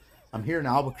system. I'm here in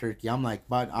Albuquerque. I'm like,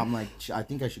 I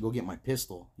think I should go get my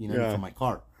pistol, you know, for my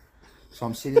car. So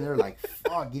I'm sitting there like,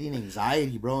 fuck, getting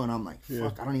anxiety, bro. And I'm like,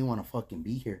 fuck, I don't even want to fucking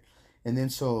be here. And then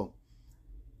so...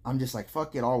 I'm just like,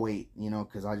 fuck it, I'll wait, you know,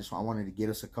 because I wanted to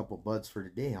get us a couple buds for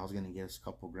today. I was going to get us a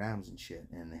couple grams and shit.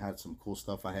 And they had some cool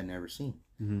stuff I had never seen.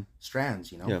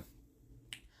 Strands, you know? Yeah.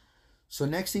 So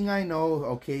next thing I know,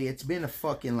 okay, it's been a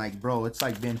fucking, like, bro, it's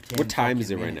like been 10 What time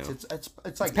is it minutes. right now?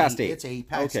 It's like past 8. It's 8,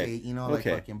 past 8, you know? Like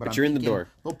fucking, but you're in the door.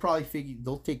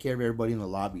 They'll take care of everybody in the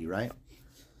lobby, right?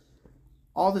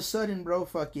 All of a sudden, bro,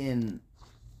 fucking...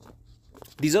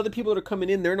 These other people that are coming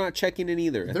in, they're not checking in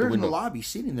either. They're in the lobby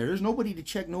sitting there. There's nobody to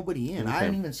check nobody in. Okay. I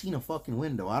haven't even seen a fucking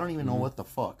window. I don't even know what the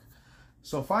fuck.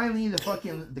 So finally,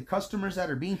 the customers that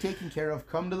are being taken care of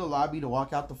come to the lobby to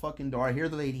walk out the fucking door. I hear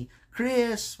the lady,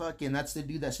 Chris, fucking, that's the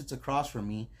dude that sits across from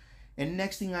me. And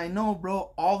next thing I know,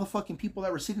 bro, all the fucking people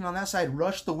that were sitting on that side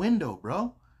rushed the window,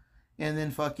 bro. And then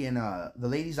fucking, the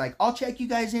lady's like, I'll check you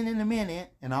guys in a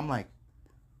minute. And I'm like,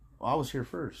 well, I was here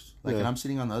first. Like, and I'm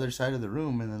sitting on the other side of the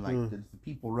room, and then, like, the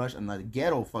people rush, and the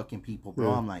ghetto fucking people,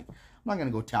 bro. I'm like, I'm not going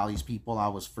to go tell these people I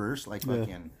was first. Like,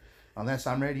 fucking, unless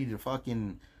I'm ready to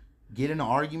fucking get in an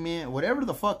argument, whatever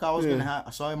the fuck I was going to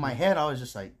have. So in my head, I was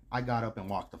just like, I got up and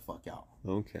walked the fuck out.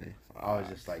 Okay. I was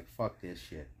just like, fuck this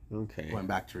shit. Okay. Went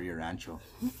back to Rio Rancho.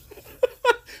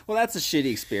 Well, that's a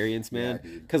shitty experience, man.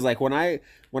 Because, like, when I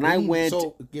went...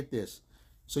 So, get this.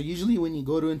 So usually when you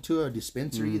go into a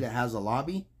dispensary that has a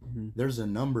lobby, there's a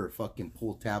number fucking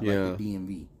pull tab like the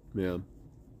DMV. Yeah.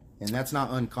 And that's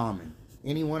not uncommon.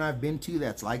 Anyone I've been to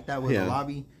that's like that with a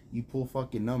lobby, you pull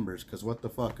fucking numbers, because what the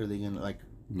fuck are they going to, like,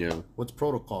 what's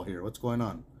protocol here? What's going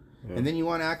on? Yeah. And then you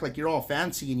want to act like you're all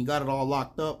fancy and you got it all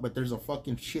locked up, but there's a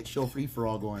fucking shit show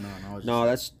free-for-all going on.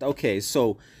 That's... Okay,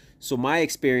 So my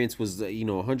experience was,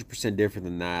 100% different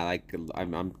than that. Like, I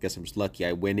guess I'm just lucky.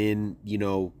 I went in,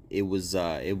 it was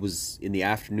in the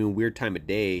afternoon, weird time of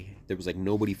day. There was like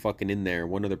nobody fucking in there.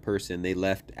 One other person. They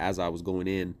left as I was going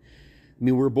in. I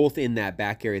mean, we were both in that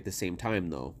back area at the same time,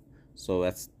 though. So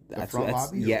that's front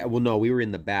lobby, yeah. or? Well, no, we were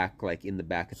in the back, like in the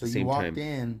back at So the you same walked time.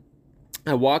 in.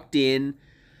 I walked in.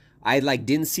 I like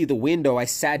didn't see the window. I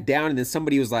sat down, and then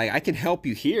somebody was like, "I can help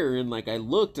you here." And like I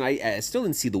looked, and I still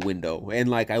didn't see the window. And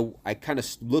like I kind of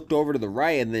looked over to the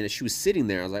right, and then she was sitting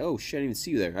there. I was like, "Oh shit, I didn't even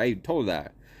see you there." I told her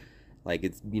that. Like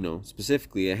it's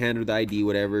specifically. I handed her the ID,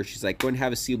 whatever. She's like, "Go and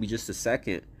have a seat. It'll be just a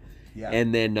second." Yeah.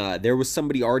 And then there was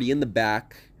somebody already in the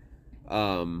back,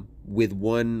 with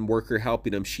one worker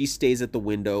helping them. She stays at the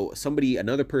window.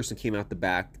 Another person came out the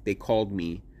back. They called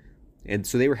me. And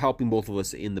so they were helping both of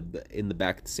us in the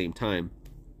back at the same time,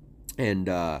 and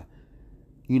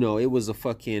it was a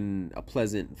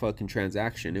pleasant fucking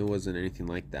transaction. It wasn't anything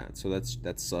like that. So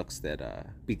that sucks that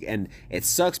and it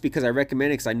sucks because I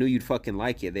recommend it because I knew you'd fucking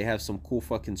like it. They have some cool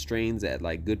fucking strains at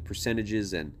like good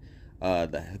percentages and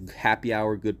the happy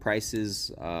hour good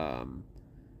prices.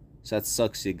 So that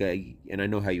sucks, you guy, and I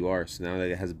know how you are. So now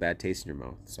that it has a bad taste in your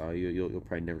mouth, so you'll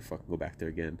probably never fucking go back there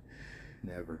again.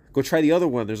 Never. Go try the other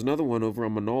one. There's another one over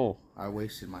on Manol. I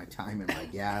wasted my time and my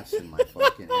gas and my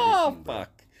fucking everything. Oh, bro.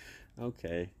 fuck.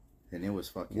 Okay. And it was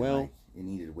fucking it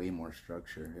needed way more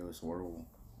structure. It was horrible.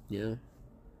 Yeah.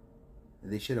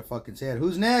 They should have fucking said,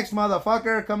 "Who's next,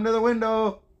 motherfucker? Come to the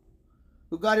window.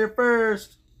 Who got here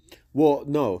first?" Well,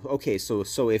 no. Okay,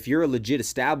 so if you're a legit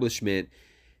establishment,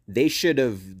 they should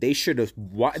have. They should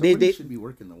be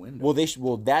working the window.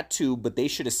 Well, that too, but they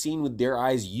should have seen with their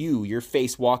eyes your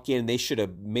face walk in. They should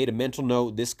have made a mental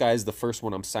note. This guy's the first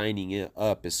one I'm signing it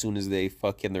up as soon as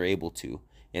they're able to.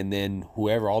 And then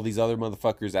whoever, all these other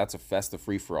motherfuckers, that's the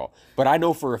free for all. But I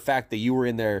know for a fact that you were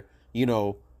in there,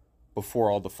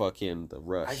 before all the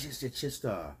rush.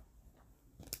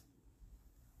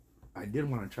 I did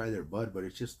want to try their bud, but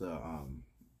it's just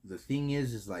the thing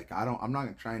is like I'm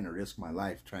not trying to risk my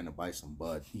life trying to buy some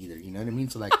bud either. You know what I mean?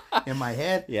 So like in my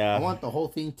head, yeah, I want the whole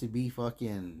thing to be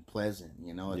fucking pleasant.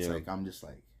 It's like I'm just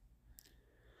like.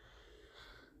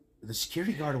 The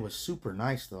security guard was super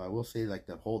nice though. I will say like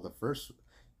the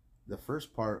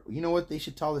first part. You know what? They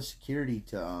should tell the security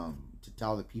to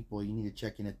tell the people you need to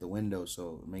check in at the window.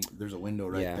 So there's a window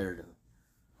right there.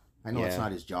 I know it's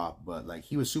not his job, but like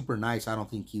he was super nice. I don't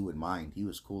think he would mind. He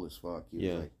was cool as fuck. He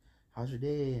was like, "How's your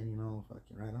day?" And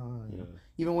fucking right on. You know?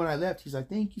 Even when I left, he's like,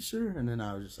 "Thank you, sir." And then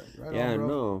I was just like, "Right on,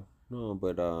 bro." No,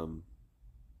 but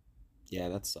yeah,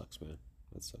 that sucks, man.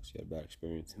 That sucks. You had a bad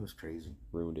experience. It was crazy.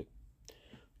 Ruined it.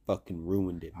 Fucking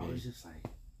ruined it, man. I was just like,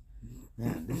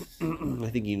 man, this. I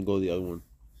think you can go the other one.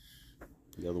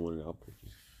 The other one in Albuquerque.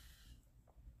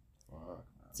 Fuck.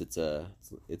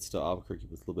 It's still Albuquerque,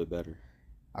 but it's a little bit better.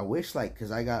 I wish, like,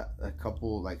 because I got a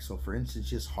couple, like, so for instance,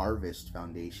 just Harvest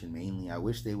Foundation mainly. I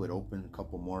wish they would open a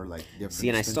couple more, like, different. See,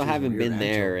 and I still haven't been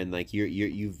there, and like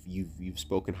you've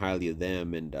spoken highly of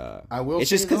them, and I will. It's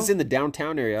just because it's in the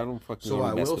downtown area. I don't fucking. So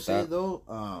I will say that.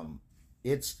 though,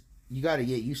 it's you got to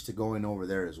get used to going over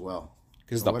there as well.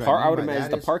 Because I would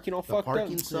imagine the parking all fucked up. The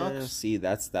parking sucks. Yeah, see,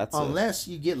 that's unless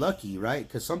you get lucky, right?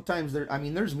 Because sometimes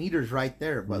there's meters right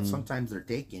there, but sometimes they're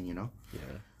taken, Yeah.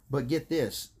 But get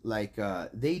this, like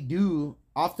they do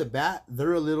off the bat,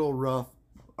 they're a little rough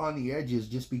on the edges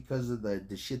just because of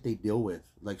the shit they deal with.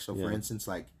 Like for instance,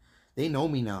 like they know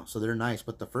me now, so they're nice.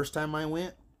 But the first time I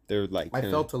went, they're like I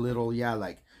felt a little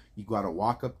like you got to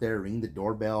walk up there, ring the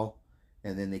doorbell,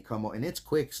 and then they come and it's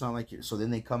quick. It's not like so then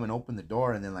they come and open the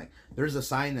door, and then like there's a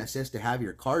sign that says to have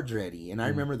your cards ready. And I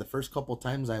remember the first couple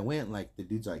times I went, like the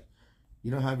dude's like,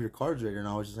 "You don't have your cards ready," and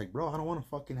I was just like, "Bro, I don't want to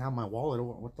fucking have my wallet.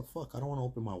 What the fuck? I don't want to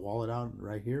open my wallet out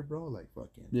right here, bro. Like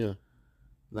fucking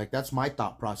Like that's my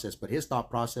thought process, but his thought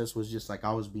process was just like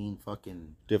I was being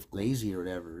fucking lazy or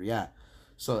whatever. Yeah.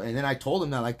 So and then I told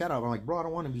him that like that. I'm like, "Bro, I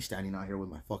don't want to be standing out here with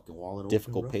my fucking wallet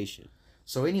difficult open, patient."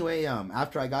 So anyway,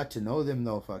 after I got to know them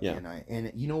though, fucking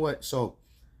and you know what? So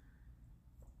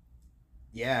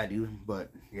yeah, dude,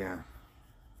 but yeah.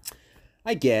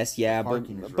 I guess, yeah, but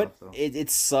rough, it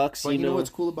sucks. But you know what's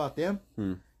cool about them?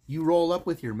 You roll up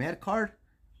with your med card,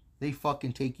 they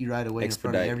fucking take you right away in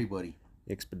front of everybody.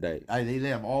 Expedite. They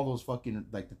have all those fucking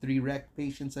like the 3 rec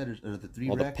patients that are or the 3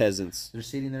 all rec. The peasants. They're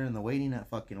sitting there in the waiting at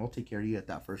fucking. I'll take care of you at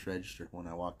that first register when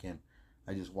I walk in.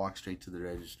 I just walk straight to the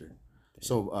register. Damn.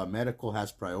 So medical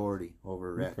has priority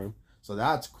over rec. Okay. So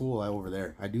that's cool over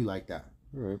there. I do like that.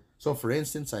 All right. So for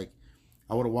instance, like.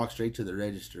 I would have walked straight to the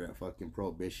register at fucking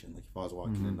Prohibition, like if I was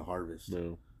walking into Harvest.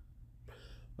 No.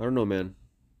 I don't know, man.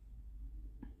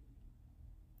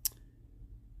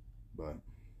 But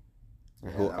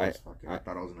I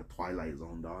thought I was in a Twilight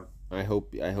Zone, dog. I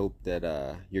hope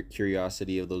that your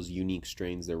curiosity of those unique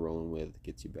strains they're rolling with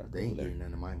gets you back. They ain't getting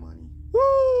none of my money.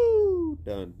 Woo!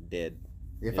 Done. Dead.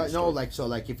 If Yeah, I know, like, so,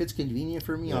 like, if it's convenient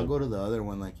for me, Yeah. I'll go to the other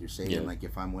one, like you're saying. Yeah. Like,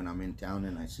 if when I'm in town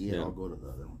and I see it, Yeah. I'll go to the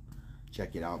other one,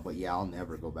 check it out. But yeah, I'll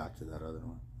never go back to that other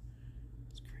one.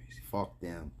 It's crazy. Fuck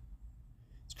them.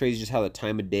 It's crazy just how the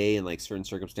time of day and like certain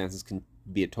circumstances can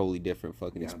be a totally different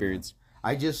fucking Yeah, experience.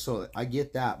 I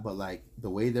get that, but like the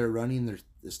way they're running their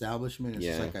establishment, it's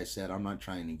just Yeah. like I said, I'm not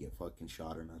trying to get fucking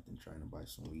shot or nothing. Trying to buy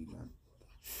some weed, man.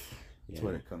 That's Yeah.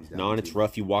 what it comes down. No, and to. it's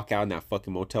rough. You walk out and that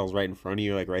fucking motel's right in front of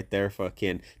you, like right there.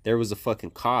 Fucking, there was a fucking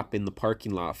cop in the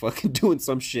parking lot, fucking doing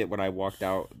some shit when I walked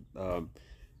out.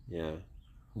 Yeah.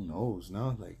 Who knows?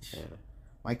 No, like Yeah.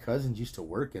 my cousins used to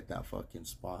work at that fucking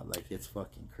spot. Like it's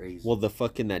fucking crazy. Well, the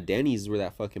fucking that Denny's where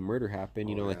that fucking murder happened.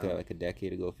 You Oh, know, like yeah. like a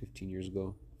decade ago, 15 years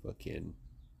ago. Fucking.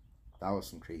 That was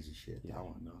some crazy shit. Yeah. That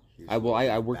one, no. I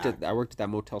worked at that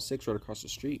Motel 6 right across the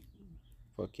street.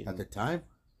 Fucking. At the time.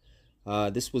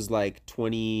 This was like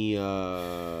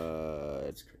 2010.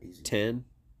 That's crazy.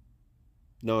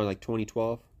 No, like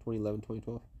 2012, 2011,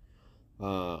 2012.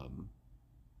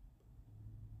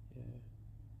 Yeah.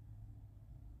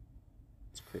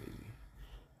 It's crazy.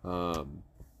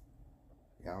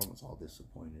 Yeah, I was all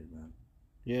disappointed, man.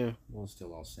 Yeah, I'm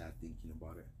still all sad thinking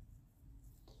about it.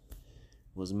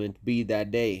 was meant to be that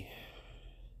day.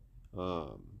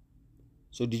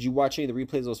 So did you watch any of the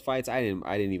replays of those fights? I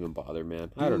didn't even bother,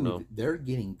 man. I don't know. Dude, they're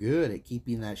getting good at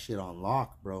keeping that shit on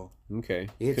lock, bro. Okay.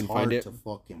 It's Couldn't hard find it. to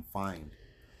fucking find.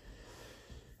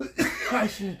 I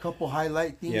seen a couple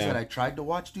highlight things Yeah. that I tried to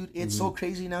watch, dude. It's so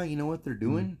crazy now. You know what they're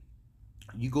doing?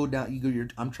 You go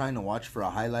down. I'm trying to watch for a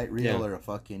highlight reel Yeah. or a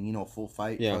fucking full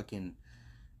fight. Yeah. Fucking.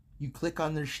 You click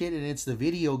on their shit and it's the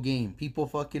video game. People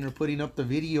fucking are putting up the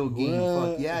video game.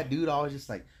 What? Fuck yeah, dude. I was just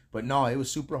like, but no, it was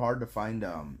super hard to find.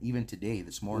 Even today,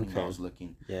 this morning, Okay. I was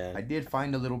looking. Yeah. I did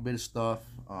find a little bit of stuff.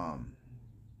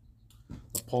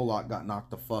 The Pollock got knocked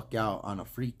the fuck out on a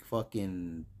freak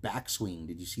fucking backswing.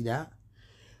 Did you see that?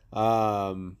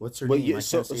 What's her name? I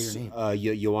can't say her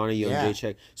name. Joanna Yeah.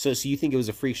 Jacek. So you think it was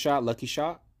a freak shot, lucky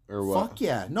shot, or what? Fuck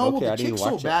yeah. No, Okay, well, I the didn't chick's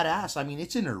so watch it. badass. I mean,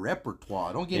 it's in her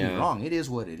repertoire. Don't get me Yeah. wrong. It is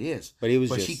what it is. But it was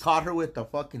But just she caught her with the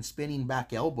fucking spinning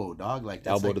back elbow, dog. Like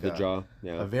that's elbow like to the jaw. a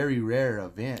Yeah. very rare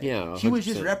event. Yeah, She was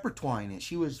just 100%. repertoiring it.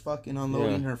 She was fucking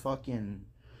unloading her fucking,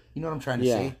 you know what I'm trying to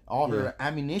Yeah. say? All her Yeah.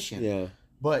 ammunition. Yeah.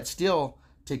 But still,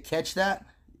 to catch that,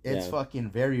 it's Yeah.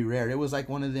 fucking very rare. It was like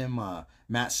one of them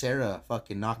Matt Serra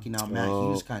fucking knocking out Matt Oh.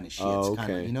 Hughes kind of shit. Oh,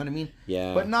 Kind of, okay. you know what I mean?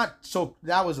 Yeah. But not so.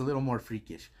 That was a little more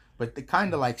freakish. But the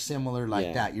kind of like similar like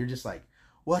Yeah. that. You're just like,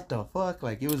 what the fuck?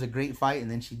 Like it was a great fight, and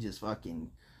then she just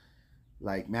fucking.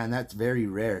 Like, man, that's very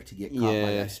rare to get caught by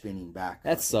Yeah. that spinning back. That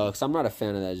fucking- sucks. I'm not a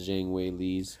fan of that Zhang Wei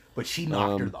Li's. But she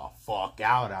knocked her Um, the fuck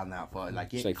out on that fight. Like,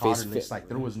 She's it like caught face her. fit- It's like,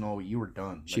 there was no, you were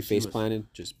done. She Like, face was-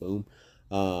 planted, just boom.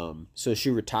 So she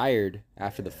retired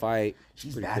after the fight.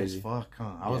 She's Pretty bad crazy. as fuck,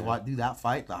 huh? I was Yeah. watching that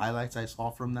fight, the highlights I saw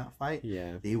from that fight.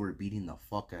 Yeah. They were beating the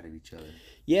fuck out of each other.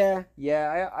 Yeah.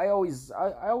 I always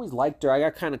liked her. I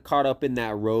got kind of caught up in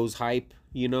that Rose hype,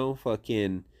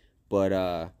 fucking.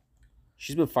 But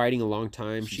she's been fighting a long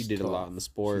time. She She's did a lot tough. in the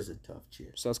sport. She's a tough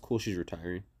chick. So that's cool. She's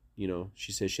retiring.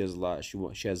 She says she has a lot. She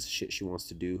has shit she wants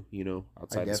to do. I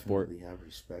Outside the sport. definitely have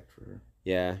respect for her.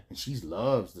 Yeah. And she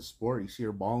loves the sport. You see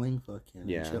her balling, fucking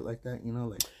Yeah. and shit like that,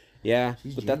 like. Yeah.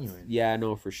 She's but genuine. yeah, I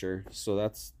know for sure. So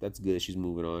that's good. She's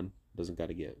moving on. Doesn't got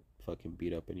to get fucking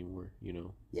beat up anymore.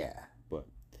 Yeah. But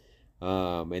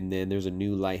and then there's a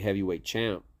new light heavyweight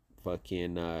champ.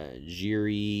 Fucking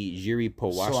Jiri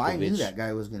Powaskovic. So I knew that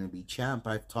guy was gonna be champ.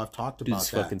 I've talked about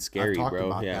Dude's that. fucking scary, I've talked bro.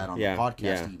 about Yeah, that on yeah, the podcast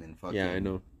yeah. even. Fucking, Yeah, I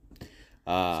know. this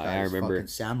I guy's remember. fucking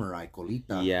samurai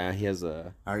Colita. Yeah, he has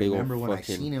a. I big old remember when I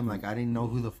fucking- seen him, like I didn't know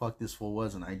who the fuck this fool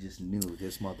was, and I just knew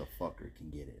this motherfucker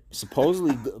can get it.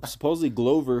 Supposedly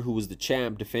Glover, who was the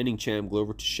defending champ,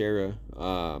 Glover Teixeira.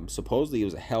 Supposedly it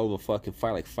was a hell of a fucking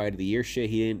fight, like fight of the year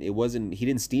shit. He didn't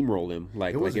steamroll him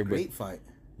like It was like a everybody. great fight.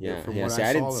 Yeah, from yeah. what See, I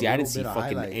I saw, didn't a see little fucking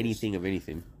bit of highlights. anything of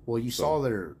anything. Well, you So- saw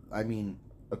their. I mean,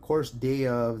 of course, day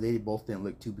of they both didn't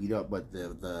look too beat up, but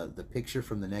the picture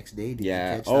from the next day. Did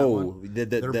Yeah. you catch that Oh, one? They're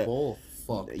the both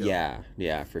fucked up.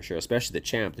 yeah, for sure. Especially the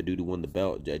champ, the dude who won the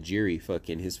belt, Jiri.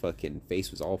 His fucking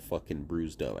face was all fucking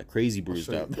bruised up, like crazy I'll bruised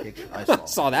show you up. the picture. I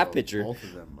Saw that bro. picture. Both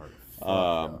of them are fucked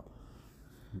up.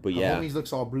 But The yeah, homies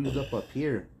looks all bruised up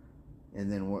here,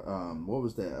 and then what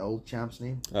was the old champ's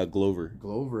name? Glover.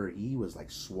 Glover. He was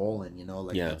like swollen,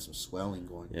 like Yeah. had some swelling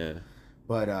going. Yeah.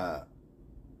 But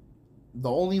the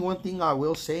only one thing I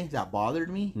will say that bothered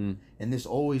me, and this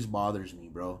always bothers me,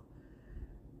 bro.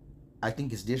 I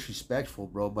think it's disrespectful,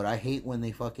 bro. But I hate when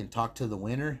they fucking talk to the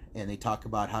winner and they talk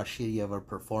about how shitty of a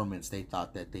performance they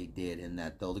thought that they did and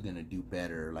that they're gonna do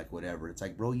better, or like whatever. It's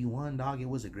like, bro, you won, dog. It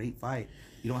was a great fight.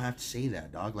 You don't have to say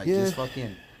that, dog. Like, Yeah. just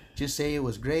fucking, just say it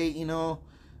was great, you know,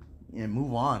 and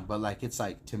move on. But like, it's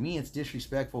like, to me, it's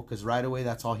disrespectful because right away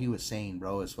that's all he was saying,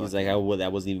 bro. Is fucking, He's like,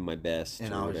 that wasn't even my best,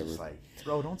 and or I was whatever. just like,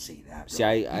 bro, don't say that, bro.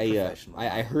 See, Be professional.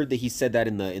 I heard that he said that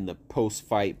in the post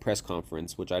fight press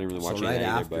conference, which I didn't really watch. So right either,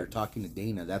 after but talking to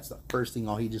Dana, that's the first thing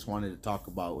all he just wanted to talk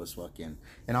about was fucking.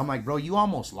 And I'm like, bro, you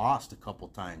almost lost a couple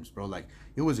times, bro. Like,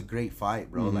 it was a great fight,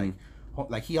 bro.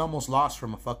 Like he almost lost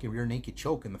from a fucking rear naked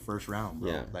choke in the first round,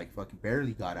 bro. Yeah. Like, fucking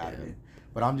barely got out of it.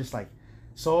 But I'm just like,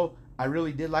 so I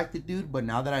really did like the dude, but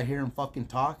now that I hear him fucking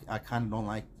talk, I kind of don't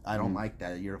like. I don't like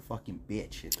that. You're a fucking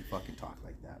bitch if you fucking talk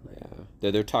like that. Like, yeah,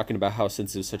 they're talking about how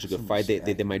since it was such a good Some fight, they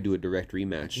respect. might do a direct I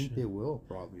rematch. think they will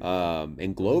probably.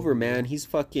 And Glover, man, he's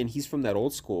from that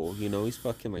old school, you know. He's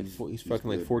fucking like he's fucking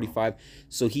like good, 45.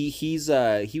 So he was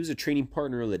a training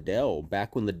partner of Liddell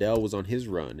back when Liddell was on his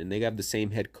run, and they have the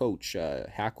same head coach,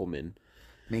 Hackelman.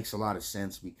 Makes a lot of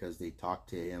sense because they talk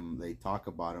to him. They talk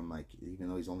about him like, even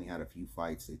though he's only had a few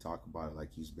fights, they talk about it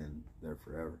like he's been there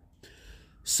forever.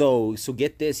 So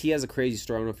get this, he has a crazy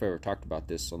story. I don't know if I ever talked about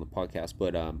this on the podcast,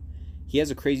 but he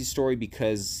has a crazy story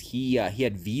because he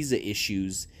had visa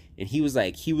issues, and he was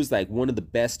like one of the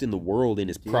best in the world in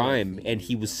his prime, and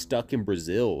he was stuck in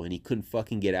Brazil and he couldn't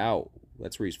fucking get out.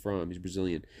 That's where he's from. He's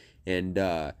Brazilian,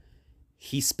 and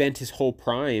he spent his whole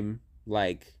prime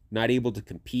like not able to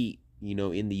compete, you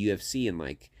know, in the UFC, and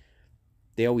like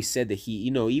they always said that he, you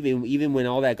know, even when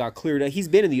all that got cleared up, he's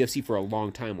been in the UFC for a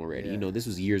long time already. Yeah. You know, this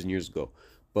was years and years ago.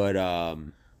 But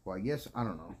Well, I guess I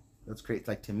don't know. That's great.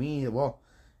 Like, to me, well,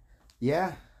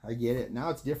 yeah, I get it. Now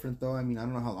it's different though. I mean, I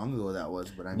don't know how long ago that was,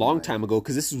 but I mean, long like, time ago,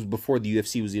 because this was before the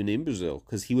UFC was even in Brazil,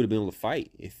 because he would have been able to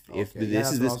fight if Okay. this Yeah,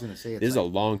 that's is what I this was gonna say. It's this is like, a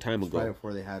long time it's right ago.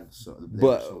 before they had.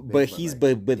 But he's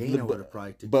but Dana would have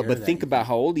probably took but care of that, think you about think?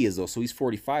 how old he is though. So he's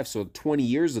 45. So 20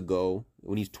 years ago,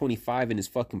 when he's 25 in his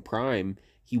fucking prime,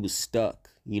 he was stuck.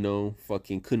 You know,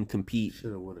 fucking couldn't compete.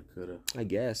 Shoulda, woulda, coulda. I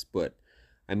guess, but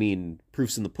I mean,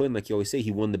 proof's in the pudding, like you always say.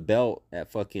 He won the belt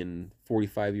at fucking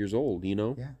 45 years old. You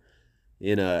know. Yeah.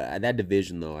 In that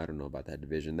division though, I don't know about that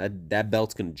division. That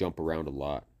belt's gonna jump around a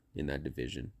lot in that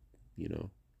division. You know,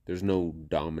 there's no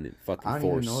dominant fucking I don't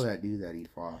force. even know that dude that he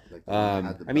fought. Like, the one that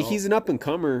had the I mean, belt. he's an up and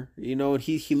comer. You know, and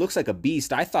he looks like a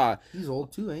beast. I thought He's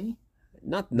old too, ain't he?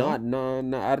 not. I don't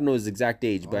know his exact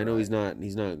age, but I know Alright.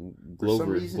 he's not For some Glover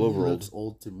reason, Glover he old. looks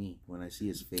old to me when I see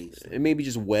his face. It may be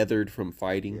just weathered from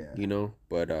fighting. Yeah. You know,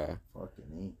 but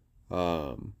Fucking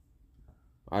A.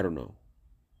 I don't know.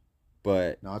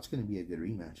 But No, it's gonna be a good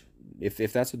rematch. if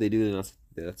that's what they do, then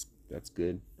that's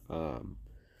good.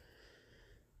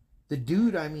 The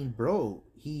dude, I mean, bro,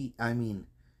 he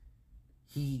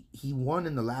won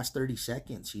in the last 30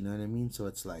 seconds. You know what I mean? So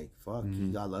it's like, fuck, he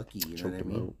got lucky. You know Choked what I him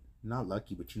mean? out. Not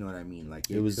lucky, but you know what I mean. Like,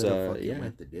 It was, coulda fucking yeah.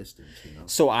 went the distance. You know?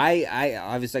 So I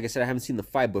obviously, like I said, I haven't seen the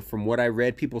fight, but from what I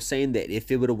read, people saying that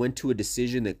if it would have went to a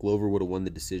decision, that Glover would have won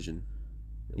the decision.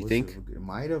 You think? It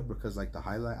might have, because like the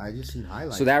highlight, I just seen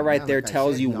highlights. So that but right man, there like I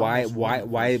tells said, you he why almost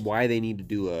won the first. they need to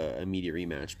do a immediate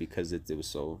rematch, because it was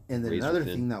so. And then razor another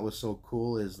thin. thing that was so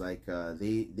cool is like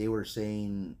they were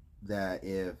saying that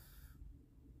if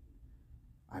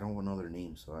I don't know their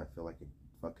name, so I feel like a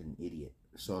fucking idiot.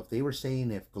 So if they were saying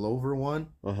if Glover won,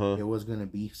 it was gonna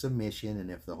be submission,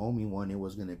 and if the homie won, it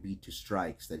was gonna be to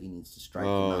strikes, that he needs to strike him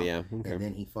Oh out. yeah, okay. And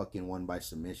then he fucking won by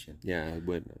submission. Yeah, it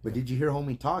went. But did you hear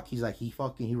homie talk? He's like, he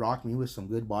rocked me with some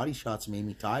good body shots, made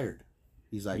me tired.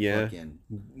 He's like, Yeah. fucking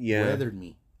Yeah. weathered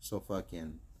me. So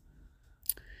fucking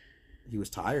he was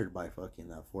tired by fucking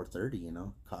 4:30, you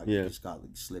know. He Yeah. just got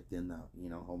like, slipped in that, you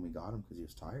know, homie got him because he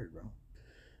was tired, bro.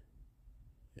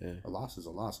 Yeah. A loss is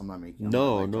a loss. I'm not making I'm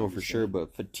No, not, like, no, I'm for just sure. saying.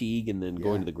 But fatigue and then Yeah.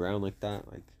 going to the ground like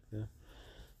that, like yeah.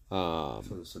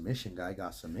 So the submission guy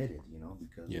got submitted, you know,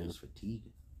 because Yeah. it was fatigue.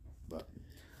 But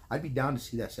I'd be down to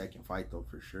see that second fight though,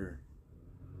 for sure.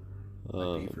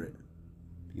 I'd pay for it.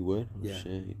 You would? Oh, Yeah.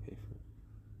 Shit, you pay for it.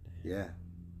 Yeah.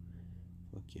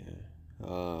 Fuck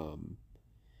yeah.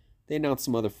 They announced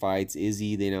some other fights.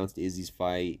 They announced Izzy's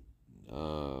fight.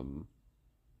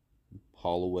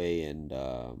 Holloway and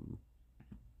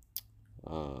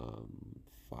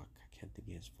fuck, I can't think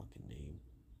of his fucking name.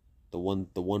 The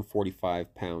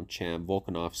 145-pound champ,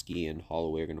 Volkanovski and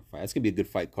Holloway are gonna fight. That's gonna be a good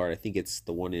fight card. I think it's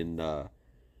the one in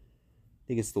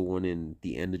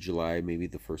the end of July, maybe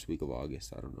the first week of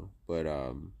August. I don't know. But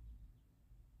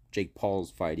Jake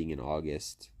Paul's fighting in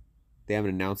August. They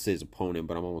haven't announced his opponent,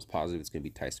 but I'm almost positive it's gonna be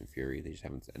Tyson Fury. They just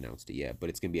haven't announced it yet. But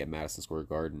it's gonna be at Madison Square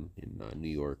Garden in New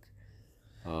York.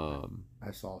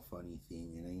 I saw a funny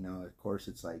thing, and you know, of course,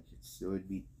 it's like it would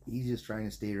be. He's just trying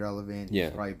to stay relevant. Yeah.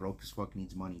 He's probably broke as fuck,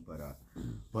 needs money, but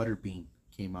Butterbean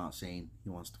came out saying he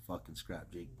wants to fucking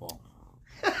scrap Jake Paul.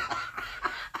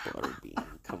 Butterbean,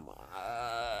 come on.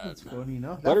 That's funny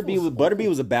enough. Butterbean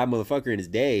was a bad motherfucker in his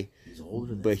day. He's older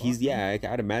than but he's fuck,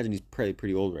 I'd imagine he's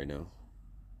pretty old right now.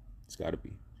 It's got to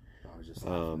be. I was just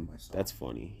laughing at myself. That's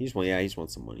funny. He just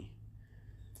wants some money.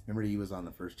 Remember he was on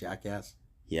the first Jackass?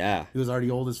 Yeah. He was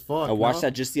already old as fuck. I watched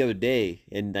that just the other day,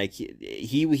 and like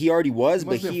he already was,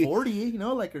 but he 40, you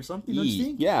know, like or something. Don't you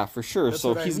think? Yeah, for sure. That's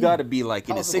So he's got to be like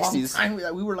in his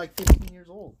 60s. We were like 15 years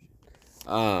old.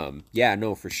 Yeah,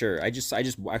 no, for sure. I just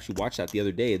actually watched that the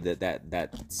other day,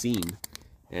 that scene,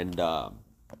 and yeah,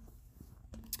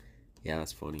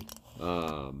 that's funny.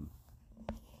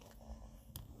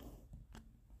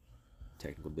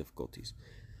 Technical difficulties.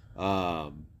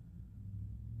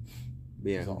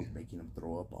 Yeah, He's all making him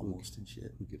throw up almost and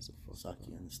shit. Who gives a fuck? Suck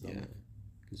you in the stomach. Yeah,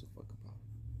 who gives a fuck about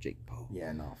Jake Paul?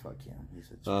 Yeah, no, fuck him.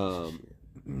 He's a piece of shit.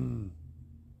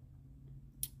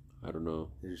 I don't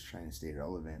know. They're just trying to stay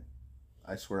relevant.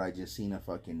 I swear, I just seen a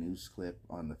fucking news clip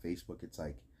on the Facebook. It's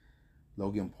like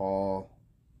Logan Paul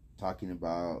talking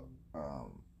about a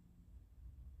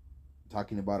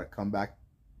comeback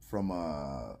from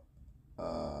a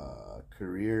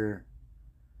career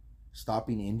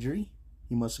stopping injury.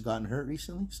 He must have gotten hurt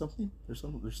recently. There's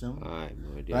something. I have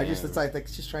no idea. But it's like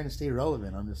it's just trying to stay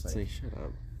relevant. I'm just like, say shut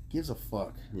up. Gives a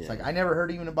fuck. Yeah. It's like I never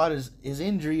heard even about his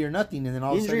injury or nothing, and then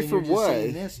all Injury of a sudden for you're just what?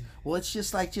 saying this. Well, it's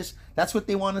just that's what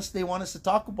they want us to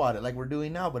talk about it like we're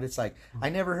doing now. But it's like I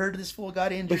never heard this fool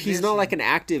got injured. But he's not like an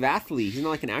active athlete. He's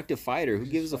not like an active fighter. Who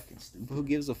gives a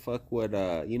fuck what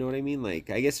you know what I mean? Like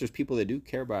I guess there's people that do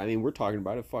care about it. I mean, we're talking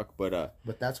about it, fuck, but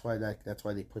that's why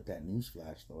they put that news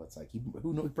flash though. It's like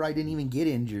who knows, probably didn't even get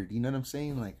injured. You know what I'm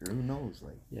saying? Like, or who knows?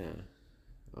 Like, yeah.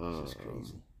 It's just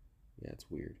crazy. Yeah, it's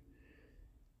weird.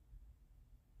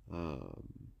 But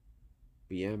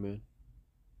yeah, man.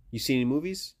 You seen any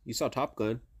movies? You saw Top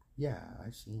Gun. Yeah,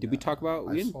 I've seen. Did we talk about?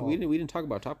 We didn't talk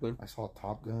about Top Gun. I saw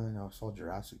Top Gun. I saw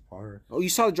Jurassic Park. Oh, you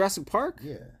saw Jurassic Park?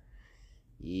 Yeah.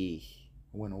 Eeh.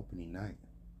 I went opening night.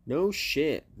 No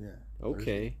shit. Yeah.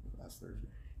 Okay. Last Thursday.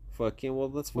 Fucking well,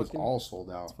 let's fucking. It was all sold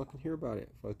out. Let's fucking hear about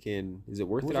it. Fucking, is it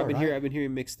worth it? I've been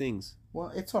hearing mixed things.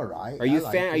 Well, it's all right. Are you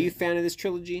Are you a fan of this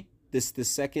trilogy? This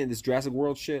Jurassic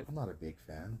World shit? I'm not a big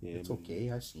fan. Yeah, it's okay.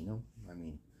 I've seen them. I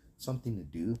mean, something to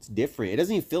do. It's different. It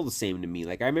doesn't even feel the same to me.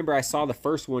 Like I remember I saw the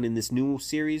first one in this new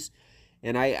series,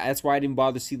 and that's why I didn't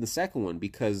bother seeing the second one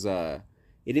because it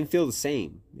didn't feel the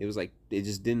same. It was like it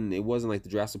just didn't. It wasn't like the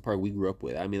Jurassic Park we grew up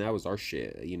with. I mean, that was our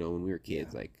shit. You know, when we were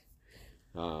kids. Yeah. Like,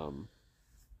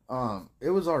 it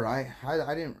was all right.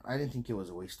 I didn't think it was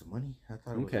a waste of money. I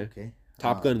thought it was okay.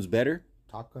 Top Gun was better.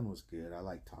 Top Gun was good. I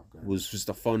like Top Gun. It was just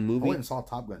a fun I movie. went and saw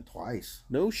Top Gun twice.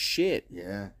 No shit.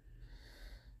 Yeah.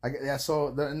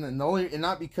 So the only, and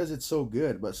not because it's so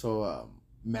good, but so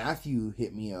Matthew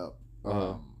hit me up.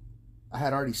 I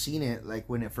had already seen it like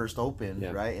when it first opened,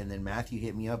 right? And then Matthew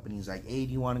hit me up and he's like, "Hey,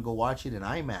 do you want to go watch it in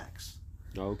IMAX?"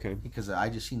 Oh, okay. Because I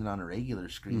just seen it on a regular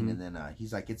screen, and then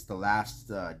he's like, "It's the last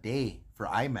day for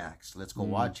IMAX. Let's go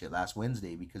watch it last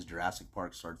Wednesday because Jurassic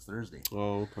Park starts Thursday."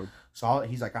 Oh, okay. So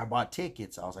he's like, "I bought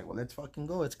tickets." I was like, "Well, let's fucking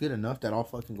go. It's good enough that I'll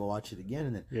fucking go watch it again."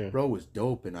 And then, bro, was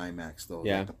dope in IMAX though.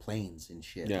 Yeah. Like the planes and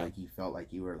shit. Yeah. Like you felt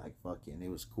like you were like fucking. It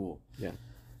was cool. Yeah.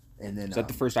 And then is that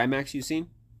the first IMAX you've seen?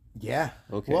 Yeah.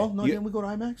 Okay. Well, no, didn't we go to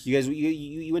IMAX? You guys,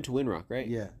 you went to Windrock, right?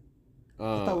 Yeah.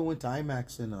 I thought we went to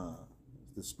IMAX in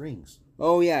the Springs.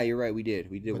 Oh yeah, you're right. We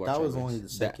did. But watch that was IMAX. Only the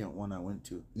second one I went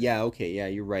to. Yeah. Okay. Yeah,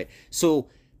 you're right. So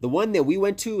the one that we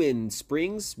went to in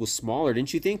Springs was smaller,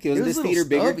 didn't you think? Wasn't this theater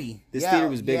bigger? This theater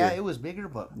was bigger. Yeah, it was bigger,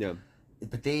 but yeah.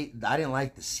 But I didn't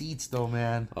like the seats though,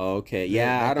 man. Okay,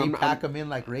 yeah, they pack them in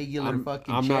like regular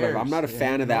fucking chairs. I'm not a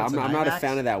fan of that. I'm not a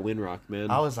fan of that Windrock, man.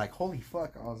 I was like, holy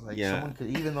fuck! I was like, someone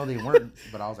could, even though they weren't,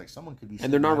 but I was like, someone could be.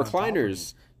 And they're not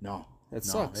recliners. No, that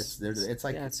sucks. It's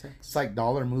like it sucks. It's like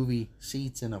dollar movie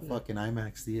seats in a fucking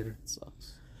IMAX theater. It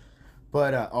sucks.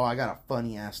 But I got a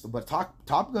funny ass. But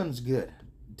Top Gun's good.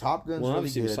 Top Gun's really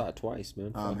good. We saw it twice,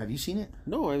 man. Have you seen it?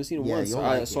 No, I haven't seen it once.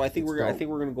 So I think we're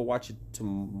gonna go watch it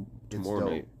tomorrow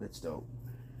night. It's dope.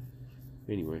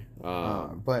 Anyway,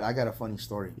 but I got a funny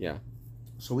story. Yeah.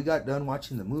 So we got done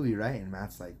watching the movie, right? And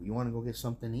Matt's like, "You want to go get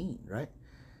something to eat, right?"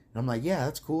 And I'm like, "Yeah,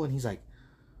 that's cool." And he's like,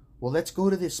 "Well, let's go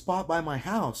to this spot by my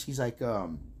house." He's like,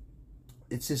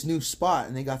 "It's this new spot,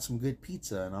 and they got some good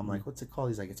pizza." And I'm like, "What's it called?"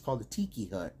 He's like, "It's called the Tiki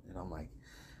Hut." And I'm like,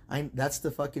 That's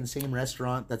the fucking same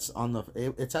restaurant that's on the.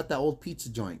 It's at that old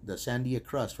pizza joint, the Sandia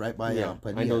Crust, right by Yeah, I know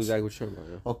Padillas. exactly what you're talking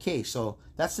about. Yeah. Okay, so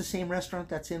that's the same restaurant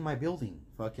that's in my building,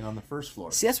 fucking on the first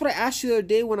floor. See, that's what I asked you the other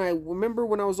day when I remember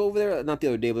when I was over there. Not the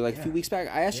other day, but like a few weeks back.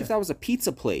 I asked you if that was a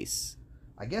pizza place.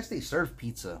 I guess they serve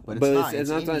pizza, but it's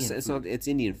not. It's not. It's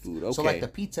Indian food. Okay. So like the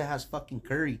pizza has fucking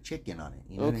curry chicken on it.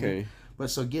 You know what I mean? But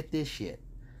so get this shit.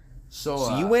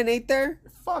 So you went and ate there?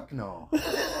 Fuck no.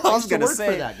 I was gonna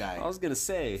say for that guy. I was gonna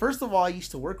say. First of all, I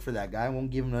used to work for that guy. I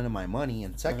won't give him none of my money.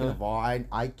 And second of all,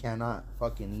 I cannot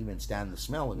fucking even stand the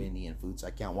smell of Indian food. So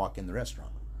I can't walk in the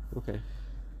restaurant. Okay.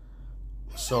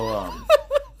 So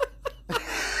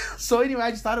so anyway,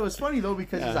 I just thought it was funny though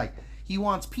because he's like he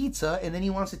wants pizza and then he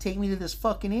wants to take me to this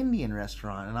fucking Indian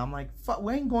restaurant and I'm like, fuck,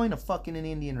 we ain't going to fucking an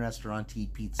Indian restaurant to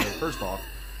eat pizza. First of all.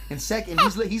 And second,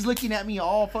 he's looking at me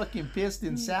all fucking pissed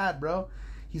and sad, bro.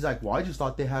 He's like, well, I just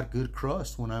thought they had good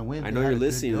crust when I went. I know you're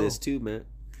listening to this too, man.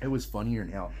 It was funnier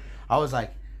than hell. I was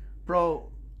like, bro,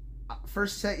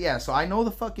 first set, yeah, so I know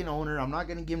the fucking owner. I'm not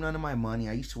going to give none of my money.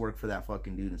 I used to work for that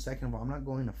fucking dude. And second of all, I'm not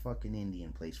going to fucking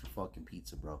Indian place for fucking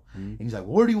pizza, bro. Mm-hmm. And he's like,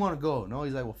 well, where do you want to go? No,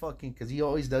 he's like, well, fucking, because he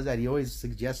always does that. He always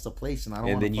suggests a place, and I don't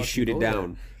want to. And then you shoot it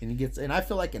down. There. And I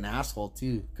feel like an asshole,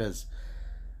 too, because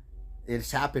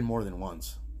it's happened more than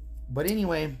once. But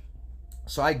anyway,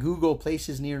 so I Google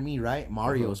places near me, right?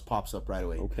 Mario's pops up right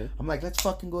away. Okay. I'm like, let's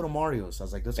fucking go to Mario's. I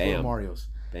was like, let's go to Mario's.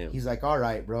 Bam. He's like, all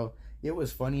right, bro. It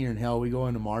was funnier than hell. We go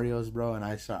into Mario's, bro, and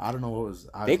I don't know what was.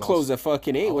 They closed at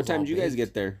fucking 8. What time did you guys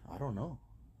get there? I don't know.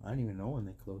 I didn't even know when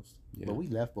they closed. Yeah. But we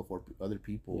left before other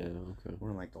people. Yeah, okay. We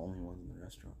weren't like the only ones in the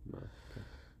restaurant. No, okay.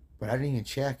 But I didn't even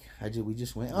check. We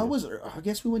just went. Yeah. I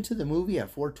guess we went to the movie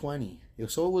at 4:20.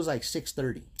 So it was like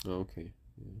 6:30. Oh, okay.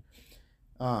 Yeah.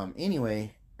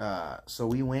 Anyway, so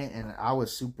we went and I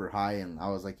was super high and I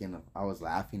was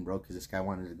laughing, bro, because this guy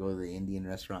wanted to go to the Indian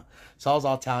restaurant. So I was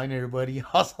all telling everybody,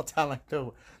 I was all telling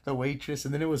like the waitress,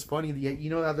 and then it was funny.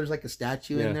 You know how there's like a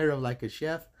statue in there of like a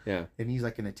chef, and he's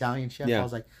like an Italian chef. I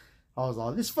was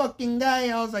all this fucking guy.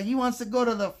 I was like, he wants to go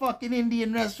to the fucking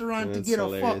Indian restaurant to get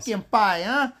hilarious. A fucking pie,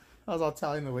 huh? I was all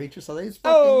telling the waitress, I was like, this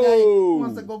fucking guy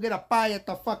wants to go get a pie at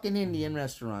the fucking Indian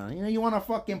restaurant. You know, you want a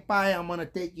fucking pie? I'm gonna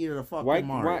take you to the fucking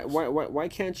Mario's. Why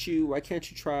can't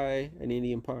you try an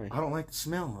Indian pie? I don't like the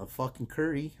smell of fucking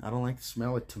curry. I don't like the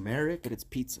smell of turmeric. But it's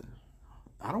pizza.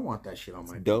 I don't want that shit on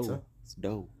my dough. Pizza. It's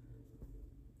dough.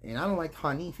 And I don't like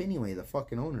Hanif anyway. The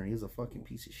fucking owner, he's a fucking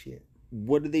piece of shit.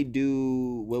 What do they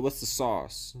do? What's the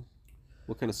sauce?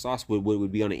 What kind of sauce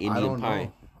would be on an Indian pie?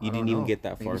 Know. You didn't even get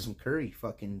that far. Maybe some curry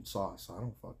fucking sauce. I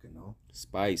don't fucking know.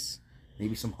 Spice.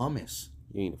 Maybe some hummus.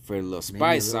 You ain't afraid of a little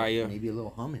spice, are you? Maybe a little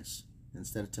hummus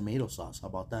instead of tomato sauce. How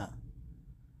about that?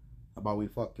 How about we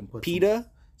fucking put pita?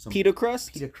 Some pita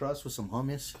crust? Pita crust with some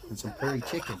hummus and some curry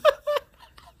chicken.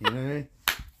 You know what I mean?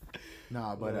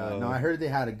 Nah, but no, I heard they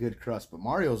had a good crust, but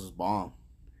Mario's was bomb.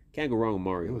 Can't go wrong with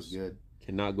Mario's. It was good.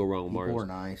 Cannot go wrong with Mario's. People were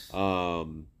nice.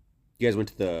 You guys went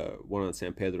to the one on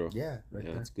San Pedro. Yeah, right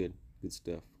there. That's good. Good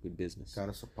stuff. Good business. Got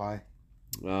us a pie.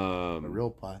 A real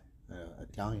pie.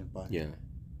 Italian pie. Yeah.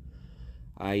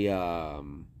 I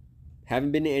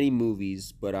haven't been to any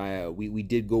movies, but we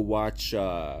did go watch.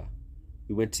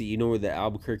 We went to, you know where the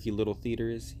Albuquerque Little Theater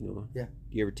is? You know? Yeah.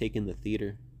 You ever taken the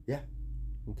theater? Yeah.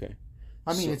 Okay.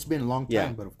 I mean, it's been a long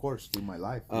time, but of course, through my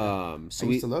life. Yeah. So I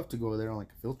used to love to go there on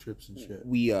like field trips and shit.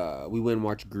 We went and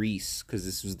watched Grease because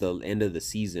this was the end of the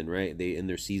season, right? They end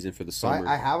their season for the summer.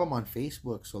 I have them on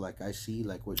Facebook, so like I see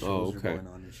like what shows are going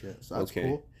on and shit. So that's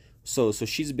cool. So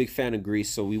she's a big fan of Grease,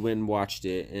 so we went and watched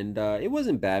it, and it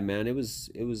wasn't bad, man. It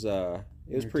was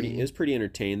pretty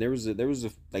entertaining. There was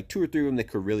like 2 or 3 of them that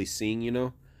could really sing, you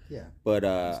know. Yeah. But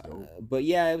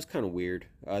yeah, it was kind of weird.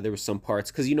 There were some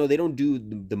parts because they don't do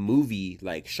the movie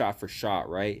like shot for shot,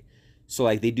 right? So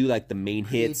like they do like the main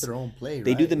hits. Their own play,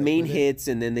 they do the main hits,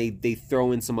 and then they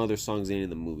throw in some other songs into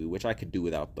the movie, which I could do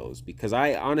without those because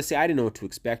I honestly didn't know what to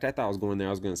expect. I thought I was going there,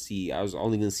 I was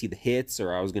only gonna see the hits,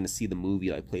 or I was gonna see the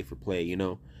movie like play for play, you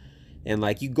know. And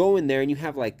like you go in there and you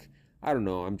have like, I don't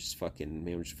know, I'm just fucking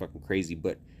crazy,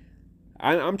 but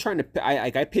I'm trying to,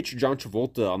 I picture John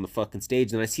Travolta on the fucking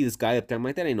stage, and I see this guy up there. I'm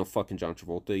like, that ain't no fucking John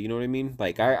Travolta. You know what I mean?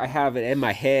 Like, I have it in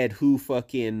my head who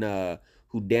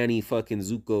Danny fucking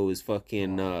Zuko is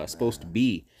fucking supposed to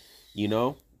be, you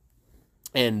know?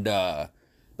 And, but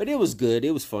it was good.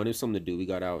 It was fun. It was something to do. We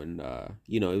got out and,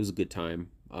 it was a good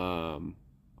time.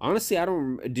 Honestly,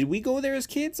 did we go there as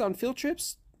kids on field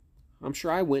trips? I'm sure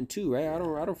I went too, right? I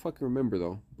don't fucking remember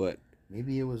though, but.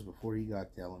 Maybe it was before you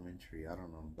got to elementary. I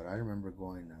don't know, but I remember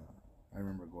going. I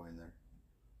remember going there.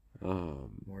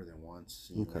 More than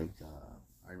once. Okay. Like,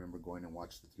 I remember going and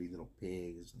watched the Three Little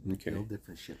Pigs and Okay.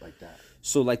 different shit like that.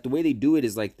 So like the way they do it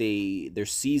is like their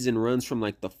season runs from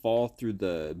like the fall through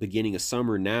the beginning of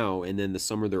summer now, and then the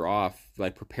summer they're off,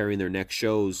 like preparing their next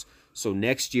shows. So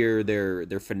next year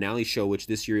their finale show, which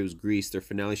this year it was Grease, their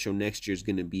finale show next year is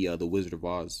gonna be The Wizard of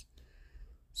Oz.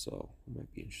 So it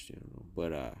might be interesting. I don't know,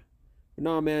 but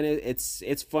no, man,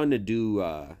 it's fun to do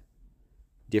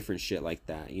different shit like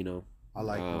that, you know. I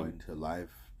like going to live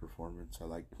performance. I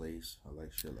like plays. I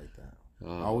like shit like that. I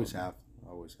Um, always have.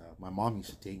 My mom used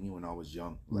to take me when I was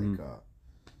young. Like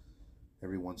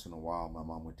every once in a while, my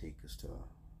mom would take us to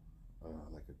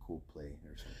like a cool play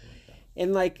or something like that.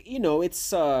 and like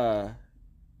it's I'm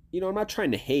not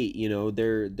trying to hate,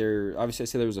 they're obviously I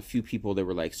said there was a few people that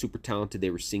were like super talented, they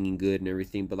were singing good and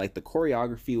everything, but like the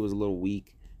choreography was a little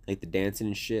weak, like the dancing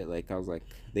and shit. Like I was like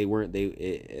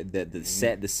the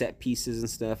set pieces and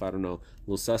stuff, I don't know, a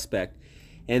little suspect.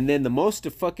 And then the most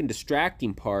fucking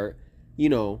distracting part,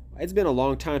 it's been a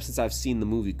long time since I've seen the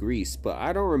movie Grease, but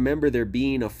I don't remember there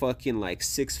being a fucking like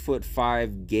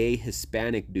 6'5" gay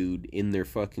Hispanic dude in their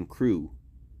fucking crew.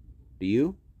 Do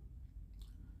you?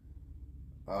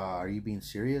 Are you being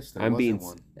serious? There I'm wasn't being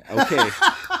one. okay.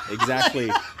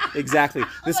 Exactly.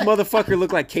 This motherfucker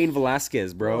looked like Cain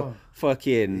Velasquez, bro. Oh,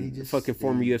 fucking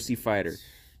former UFC fighter.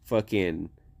 Fucking,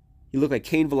 he looked like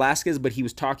Cain Velasquez, but he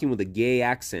was talking with a gay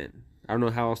accent. I don't know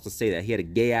how else to say that. He had a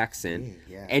gay accent,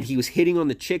 Yeah. and he was hitting on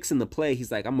the chicks in the play.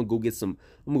 He's like, I'm gonna go get some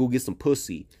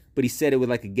pussy. But he said it with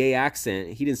like a gay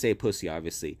accent. He didn't say pussy,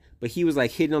 obviously, but he was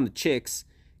like hitting on the chicks.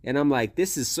 And I'm like,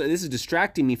 this is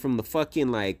distracting me from the fucking,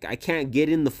 like, I can't get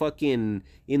in the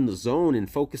zone and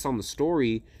focus on the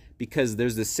story because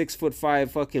there's this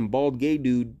 6'5" fucking bald gay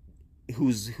dude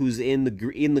who's in the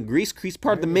Grease crew,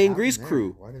 part of the main Grease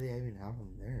crew. Why do they even have him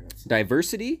there? That's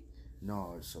Diversity?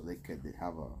 no, so they could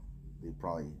have a. They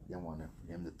probably didn't want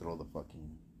him to throw the fucking,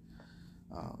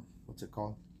 what's it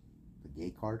called, the gay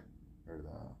card, or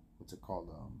the what's it called,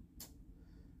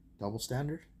 double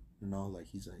standard. Like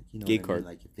he's like, gay what I card. mean?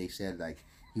 Like if they said like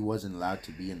he wasn't allowed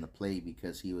to be in the play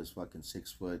because he was fucking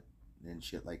 6 foot and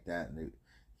shit like that, and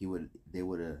they would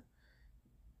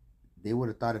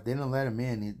have thought if they didn't let him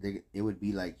in, it would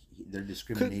be like they're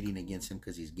discriminating against him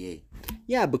because he's gay.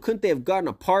 Yeah, but couldn't they have gotten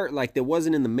a part like that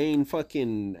wasn't in the main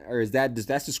fucking, or is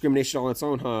that's discrimination on its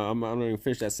own, huh? I'm not even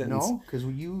finish that sentence. No, because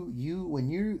when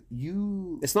you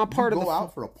It's not part you of go the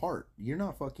out for a part. You're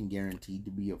not fucking guaranteed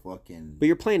to be a fucking. But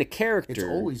you're playing a character. It's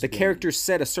always the been- character's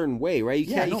set a certain way, right?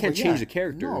 You can't change the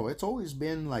character. No, it's always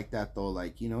been like that though.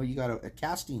 Like you got a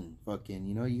casting fucking.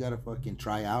 You got to fucking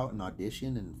try out and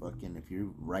audition and fucking if you're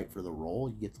right for the role,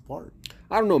 you get the part.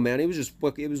 I don't know, man. It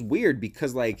was weird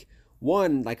because like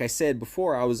one, like I said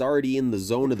before, I was already in the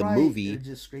zone of the movie. They're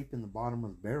just scraping the bottom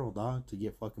of the barrel, dog, to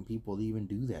get fucking people to even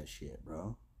do that shit,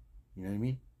 bro. You know what I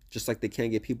mean? Just like they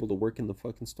can't get people to work in the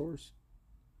fucking stores.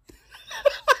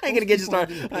 I ain't gonna get you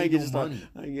started.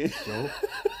 Joe.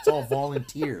 It's all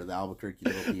volunteer. The Albuquerque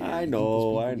Little Theater. I You think those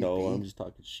know. people get paid? I'm just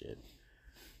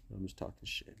talking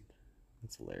shit.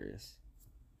 That's hilarious.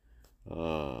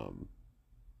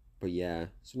 But yeah.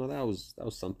 So no, that was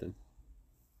something.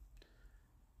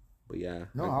 But yeah.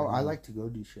 No, I like to go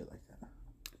do shit like that.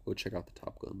 Go check out the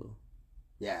Top Gun though.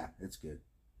 Yeah, it's good.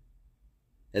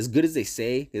 As good as they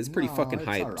say, it's pretty fucking it's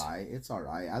hyped. It's all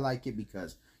right. I like it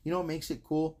because what makes it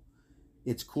cool?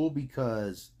 It's cool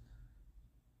because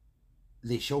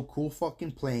they show cool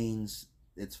fucking planes.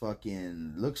 It's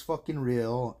fucking looks fucking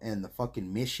real, and the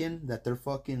fucking mission that they're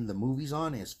fucking the movie's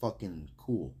on is fucking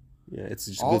cool. Yeah, it's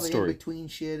just a All good the story. in between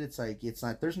shit, it's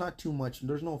not. There's not too much.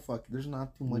 There's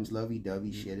not too much lovey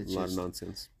dovey shit. It's a lot just of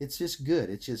nonsense. It's just good.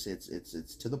 It's just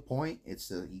it's to the point.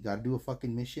 You got to do a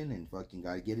fucking mission and fucking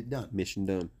got to get it done. Mission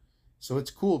done. So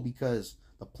it's cool because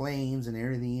the planes and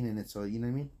everything, and it's you know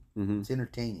what I mean. Mm-hmm. It's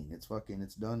entertaining.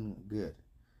 It's done good.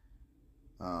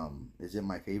 Is it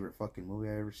my favorite fucking movie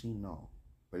I ever seen? No,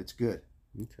 but it's good.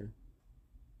 Okay.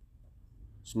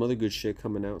 Some other good shit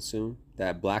coming out soon.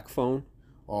 That Black Phone.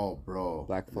 Oh, bro,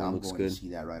 Black Phone I'm looks going good. to see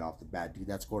that right off the bat, dude.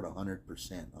 That scored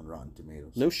 100% on Rotten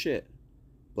Tomatoes. No shit.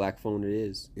 Black Phone it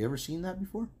is. You ever seen that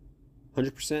before?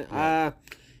 100%. Yeah.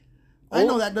 I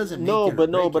know that doesn't make no, it or but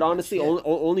no, break but it, honestly, shit.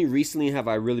 only recently have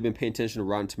I really been paying attention to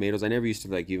Rotten Tomatoes. I never used to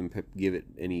like even give it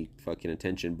any fucking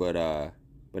attention, but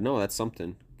no, that's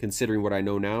something considering what I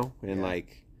know now and Yeah.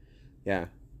 like, yeah.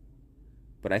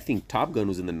 But I think Top Gun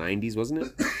was in the 90s, wasn't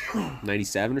it?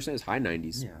 97 or something. It's high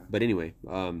 90s. Yeah. But anyway,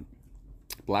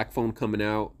 Black Phone coming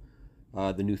out.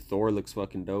 The new Thor looks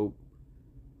fucking dope.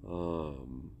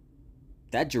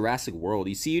 That Jurassic World.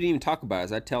 You see, you didn't even talk about it.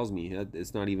 So that tells me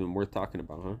it's not even worth talking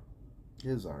about, huh?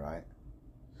 It was all right.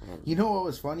 You know what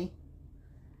was funny?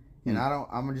 And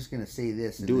I'm just gonna say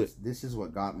this. And this is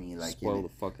what got me. Like, spoil the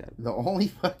fuck out of it. The only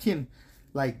fucking,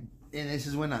 like, and this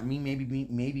is when not me, maybe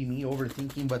me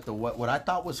overthinking, but what I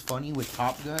thought was funny with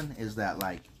Top Gun is that,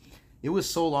 like, it was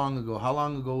so long ago. How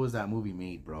long ago was that movie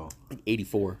made, bro? Like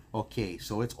 84. Okay,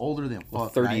 so it's older than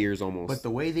fuck, 30 right? years almost. But the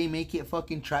way they make it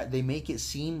they make it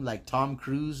seem like Tom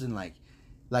Cruise and like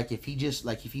if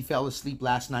he fell asleep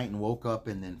last night and woke up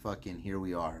and then fucking here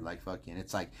we are. Like, fucking,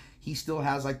 it's like he still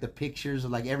has like the pictures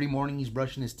of, like, every morning he's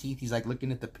brushing his teeth. He's like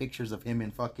looking at the pictures of him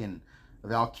and fucking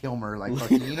Val Kilmer, like,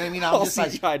 fucking, you know what I mean? I'm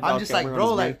just like,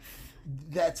 bro, like,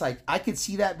 that's like, I could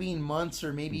see that being months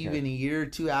or maybe even a year or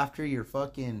two after your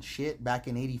fucking shit back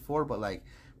in 84, but, like,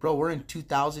 bro, we're in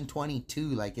 2022.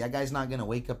 Like, that guy's not gonna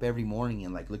wake up every morning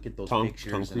and, like, look at those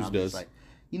pictures. Tom Cruise and I'm does. just like,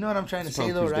 you know what I'm trying to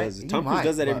say, though, right? Tom Cruise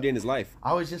does that every day in his life.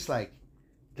 I was just like,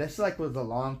 that's like was a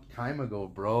long time ago,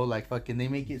 bro. Like, fucking, they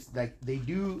make it like they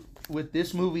do with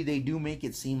this movie. They do make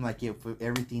it seem like if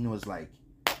everything was like,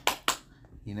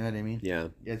 you know what I mean? Yeah.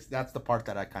 That's the part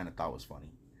that I kind of thought was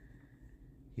funny.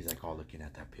 He's like, all looking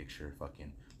at that picture,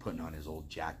 fucking putting on his old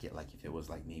jacket, like if it was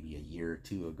like maybe a year or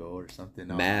two ago or something.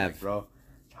 No, Mav, like, bro,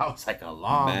 that was like a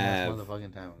long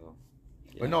motherfucking time ago.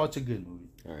 Yeah. But no, it's a good movie.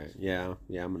 All right, yeah,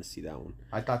 I'm gonna see that one.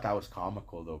 I thought that was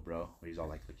comical though, bro. When he's all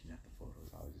like looking at the photos,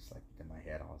 I was just like, in my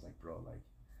head, I was like, bro, like,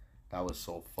 that was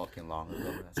so fucking long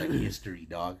ago. That's like history,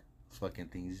 dog. Those fucking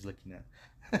things he's looking at.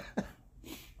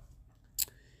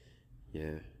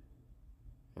 Yeah,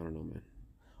 I don't know, man.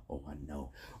 Oh, I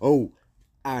know. Oh,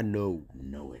 I know.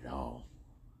 Know it all.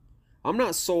 I'm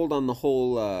not sold on the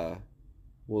whole.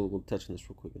 We'll touch on this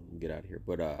real quick and we'll get out of here.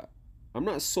 But I'm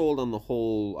not sold on the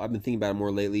whole. I've been thinking about it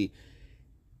more lately.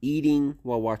 Eating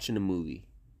while watching a movie,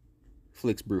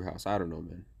 Flicks Brewhouse. I don't know,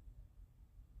 man.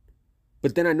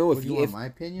 But then I know if you want my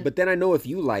opinion. But then I know if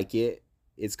you like it,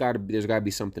 there's got to be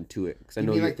something to it. Because I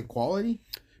know you like the quality.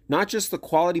 Not just the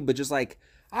quality, but just like,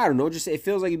 I don't know. Just it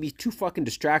feels like it'd be too fucking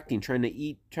distracting trying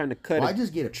to cut. Well, I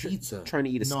just get a pizza. Trying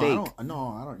to eat a steak. I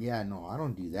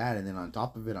don't do that. And then on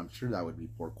top of it, I'm sure that would be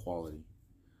poor quality.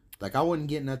 Like, I wouldn't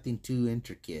get nothing too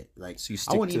intricate. Like, so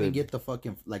I wouldn't even get the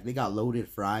fucking, like, they got loaded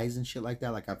fries and shit like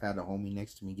that. Like, I've had a homie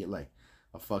next to me get, like,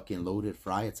 a fucking loaded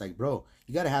fry. It's like, bro,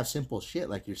 you got to have simple shit.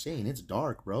 Like you're saying, it's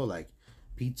dark, bro. Like,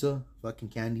 pizza, fucking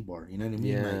candy bar. You know what I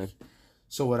mean? Yeah. Like,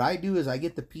 so what I do is I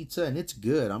get the pizza, and it's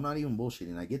good. I'm not even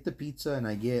bullshitting. I get the pizza, and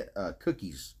I get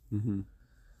cookies. Mm-hmm.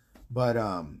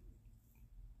 But,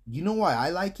 you know why I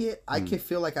like it? I can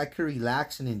feel like I could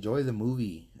relax and enjoy the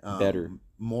movie better.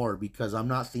 More, because I'm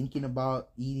not thinking about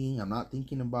eating. I'm not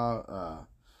thinking about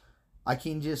I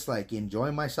can just like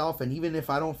enjoy myself, and even if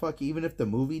the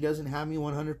movie doesn't have me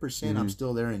 100%, I'm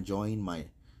still there enjoying my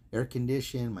air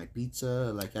condition, my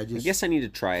pizza. Like, I guess I need to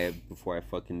try it before I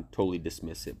fucking totally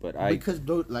dismiss it. But because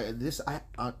like this, I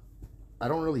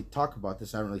don't really talk about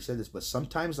this. I haven't really said this, but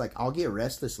sometimes like I'll get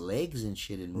restless legs and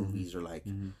shit in movies, or like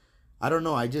I don't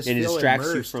know. I just feel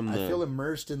immersed. I feel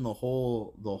immersed in the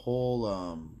whole.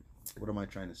 What am I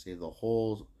trying to say? The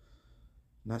whole,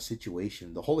 not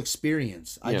situation, the whole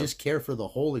experience. I just care for the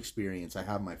whole experience. I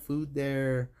have my food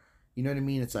there. You know what I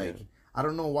mean? It's like, I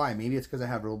don't know why. Maybe it's because I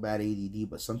have real bad ADD,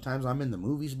 but sometimes I'm in the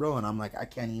movies, bro, and I'm like, I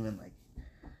can't even like,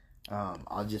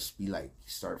 I'll just be like,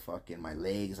 start fucking my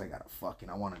legs. I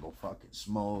want to go fucking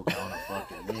smoke. I want to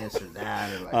fucking this or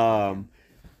that. Or like,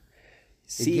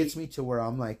 it gets me to where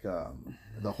I'm like,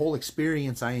 the whole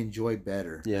experience I enjoy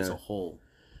better as a whole.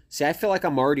 See, I feel like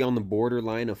I'm already on the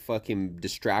borderline of fucking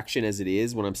distraction as it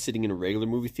is when I'm sitting in a regular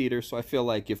movie theater. So I feel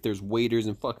like if there's waiters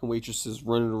and fucking waitresses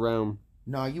running around.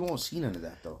 No, you won't see none of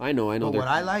that, though. I know. But what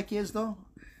I like is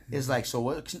like,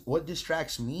 so what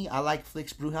distracts me, I like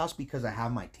Flicks Brewhouse because I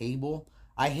have my table.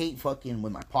 I hate fucking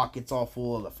when my pocket's all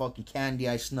full of the fucking candy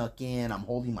I snuck in. I'm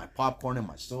holding my popcorn and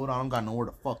my soda. I don't got nowhere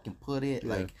to fucking put it.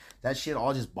 Yeah. Like, that shit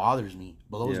all just bothers me.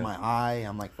 Blows my high.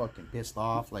 I'm like fucking pissed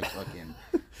off. Like fucking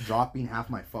dropping half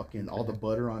my fucking, all the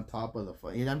butter on top of the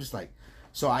fucking. I'm just like,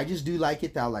 so I just do like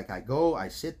it that like I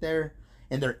sit there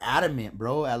and they're adamant,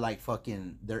 bro, at like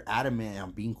fucking, they're adamant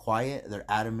on being quiet. They're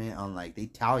adamant on like, they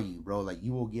tell you, bro, like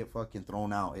you will get fucking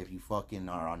thrown out if you fucking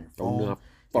are on your phone.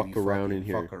 Fuck around in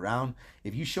here. Fuck around.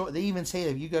 If you show, they even say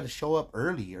if you got to show up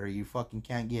early or you fucking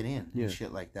can't get in and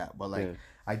shit like that. But like,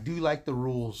 I do like the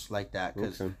rules like that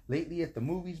because lately at the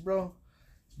movies, bro,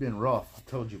 it's been rough. I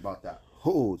told you about that.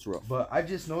 Oh, it's rough. But I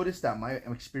just noticed that my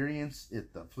experience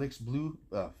at the Flicks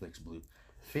Brewhouse.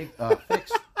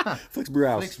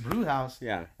 Flicks Brewhouse.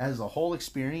 Yeah. As a whole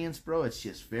experience, bro, it's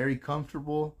just very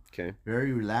comfortable. Okay.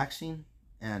 Very relaxing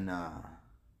and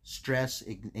stress,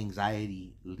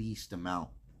 anxiety, least amount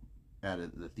out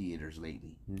of the theaters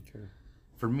lately. Okay.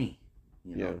 For me,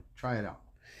 you know, try it out.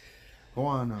 Go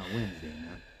on Wednesday,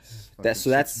 man. It's That's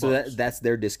fucking $6. that's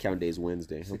their discount day is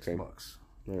Wednesday. Okay. $6.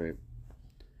 All right.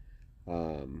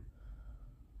 All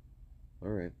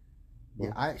right.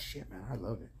 Well, Yeah, shit, man, I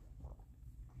love it.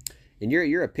 and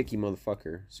you're a picky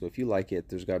motherfucker, so if you like it,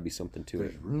 there's got to be something to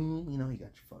There's it. room, you know. You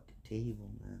got your fucking table,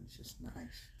 man. It's just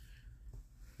nice.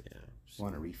 Yeah. Just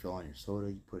want to refill on your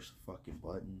soda, you push the fucking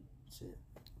button. That's it.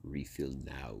 Refill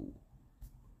now.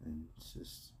 And it's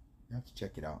just, you have to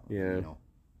check it out. Yeah. You know.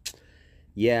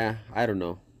 Yeah, I don't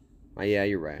know. Yeah,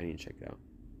 you're right. I need to check it out.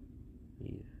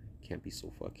 Yeah, can't be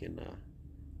so fucking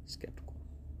skeptical.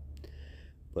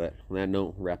 But on that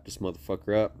note, wrap this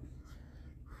motherfucker up.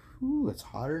 Ooh, it's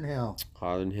hotter than hell.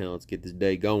 Hotter than hell. Let's get this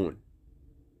day going.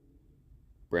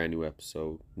 Brand new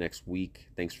episode next week.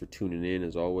 Thanks for tuning in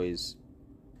as always.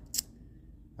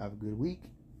 Have a good week.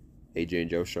 AJ and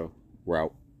Joe Show. We're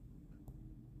out.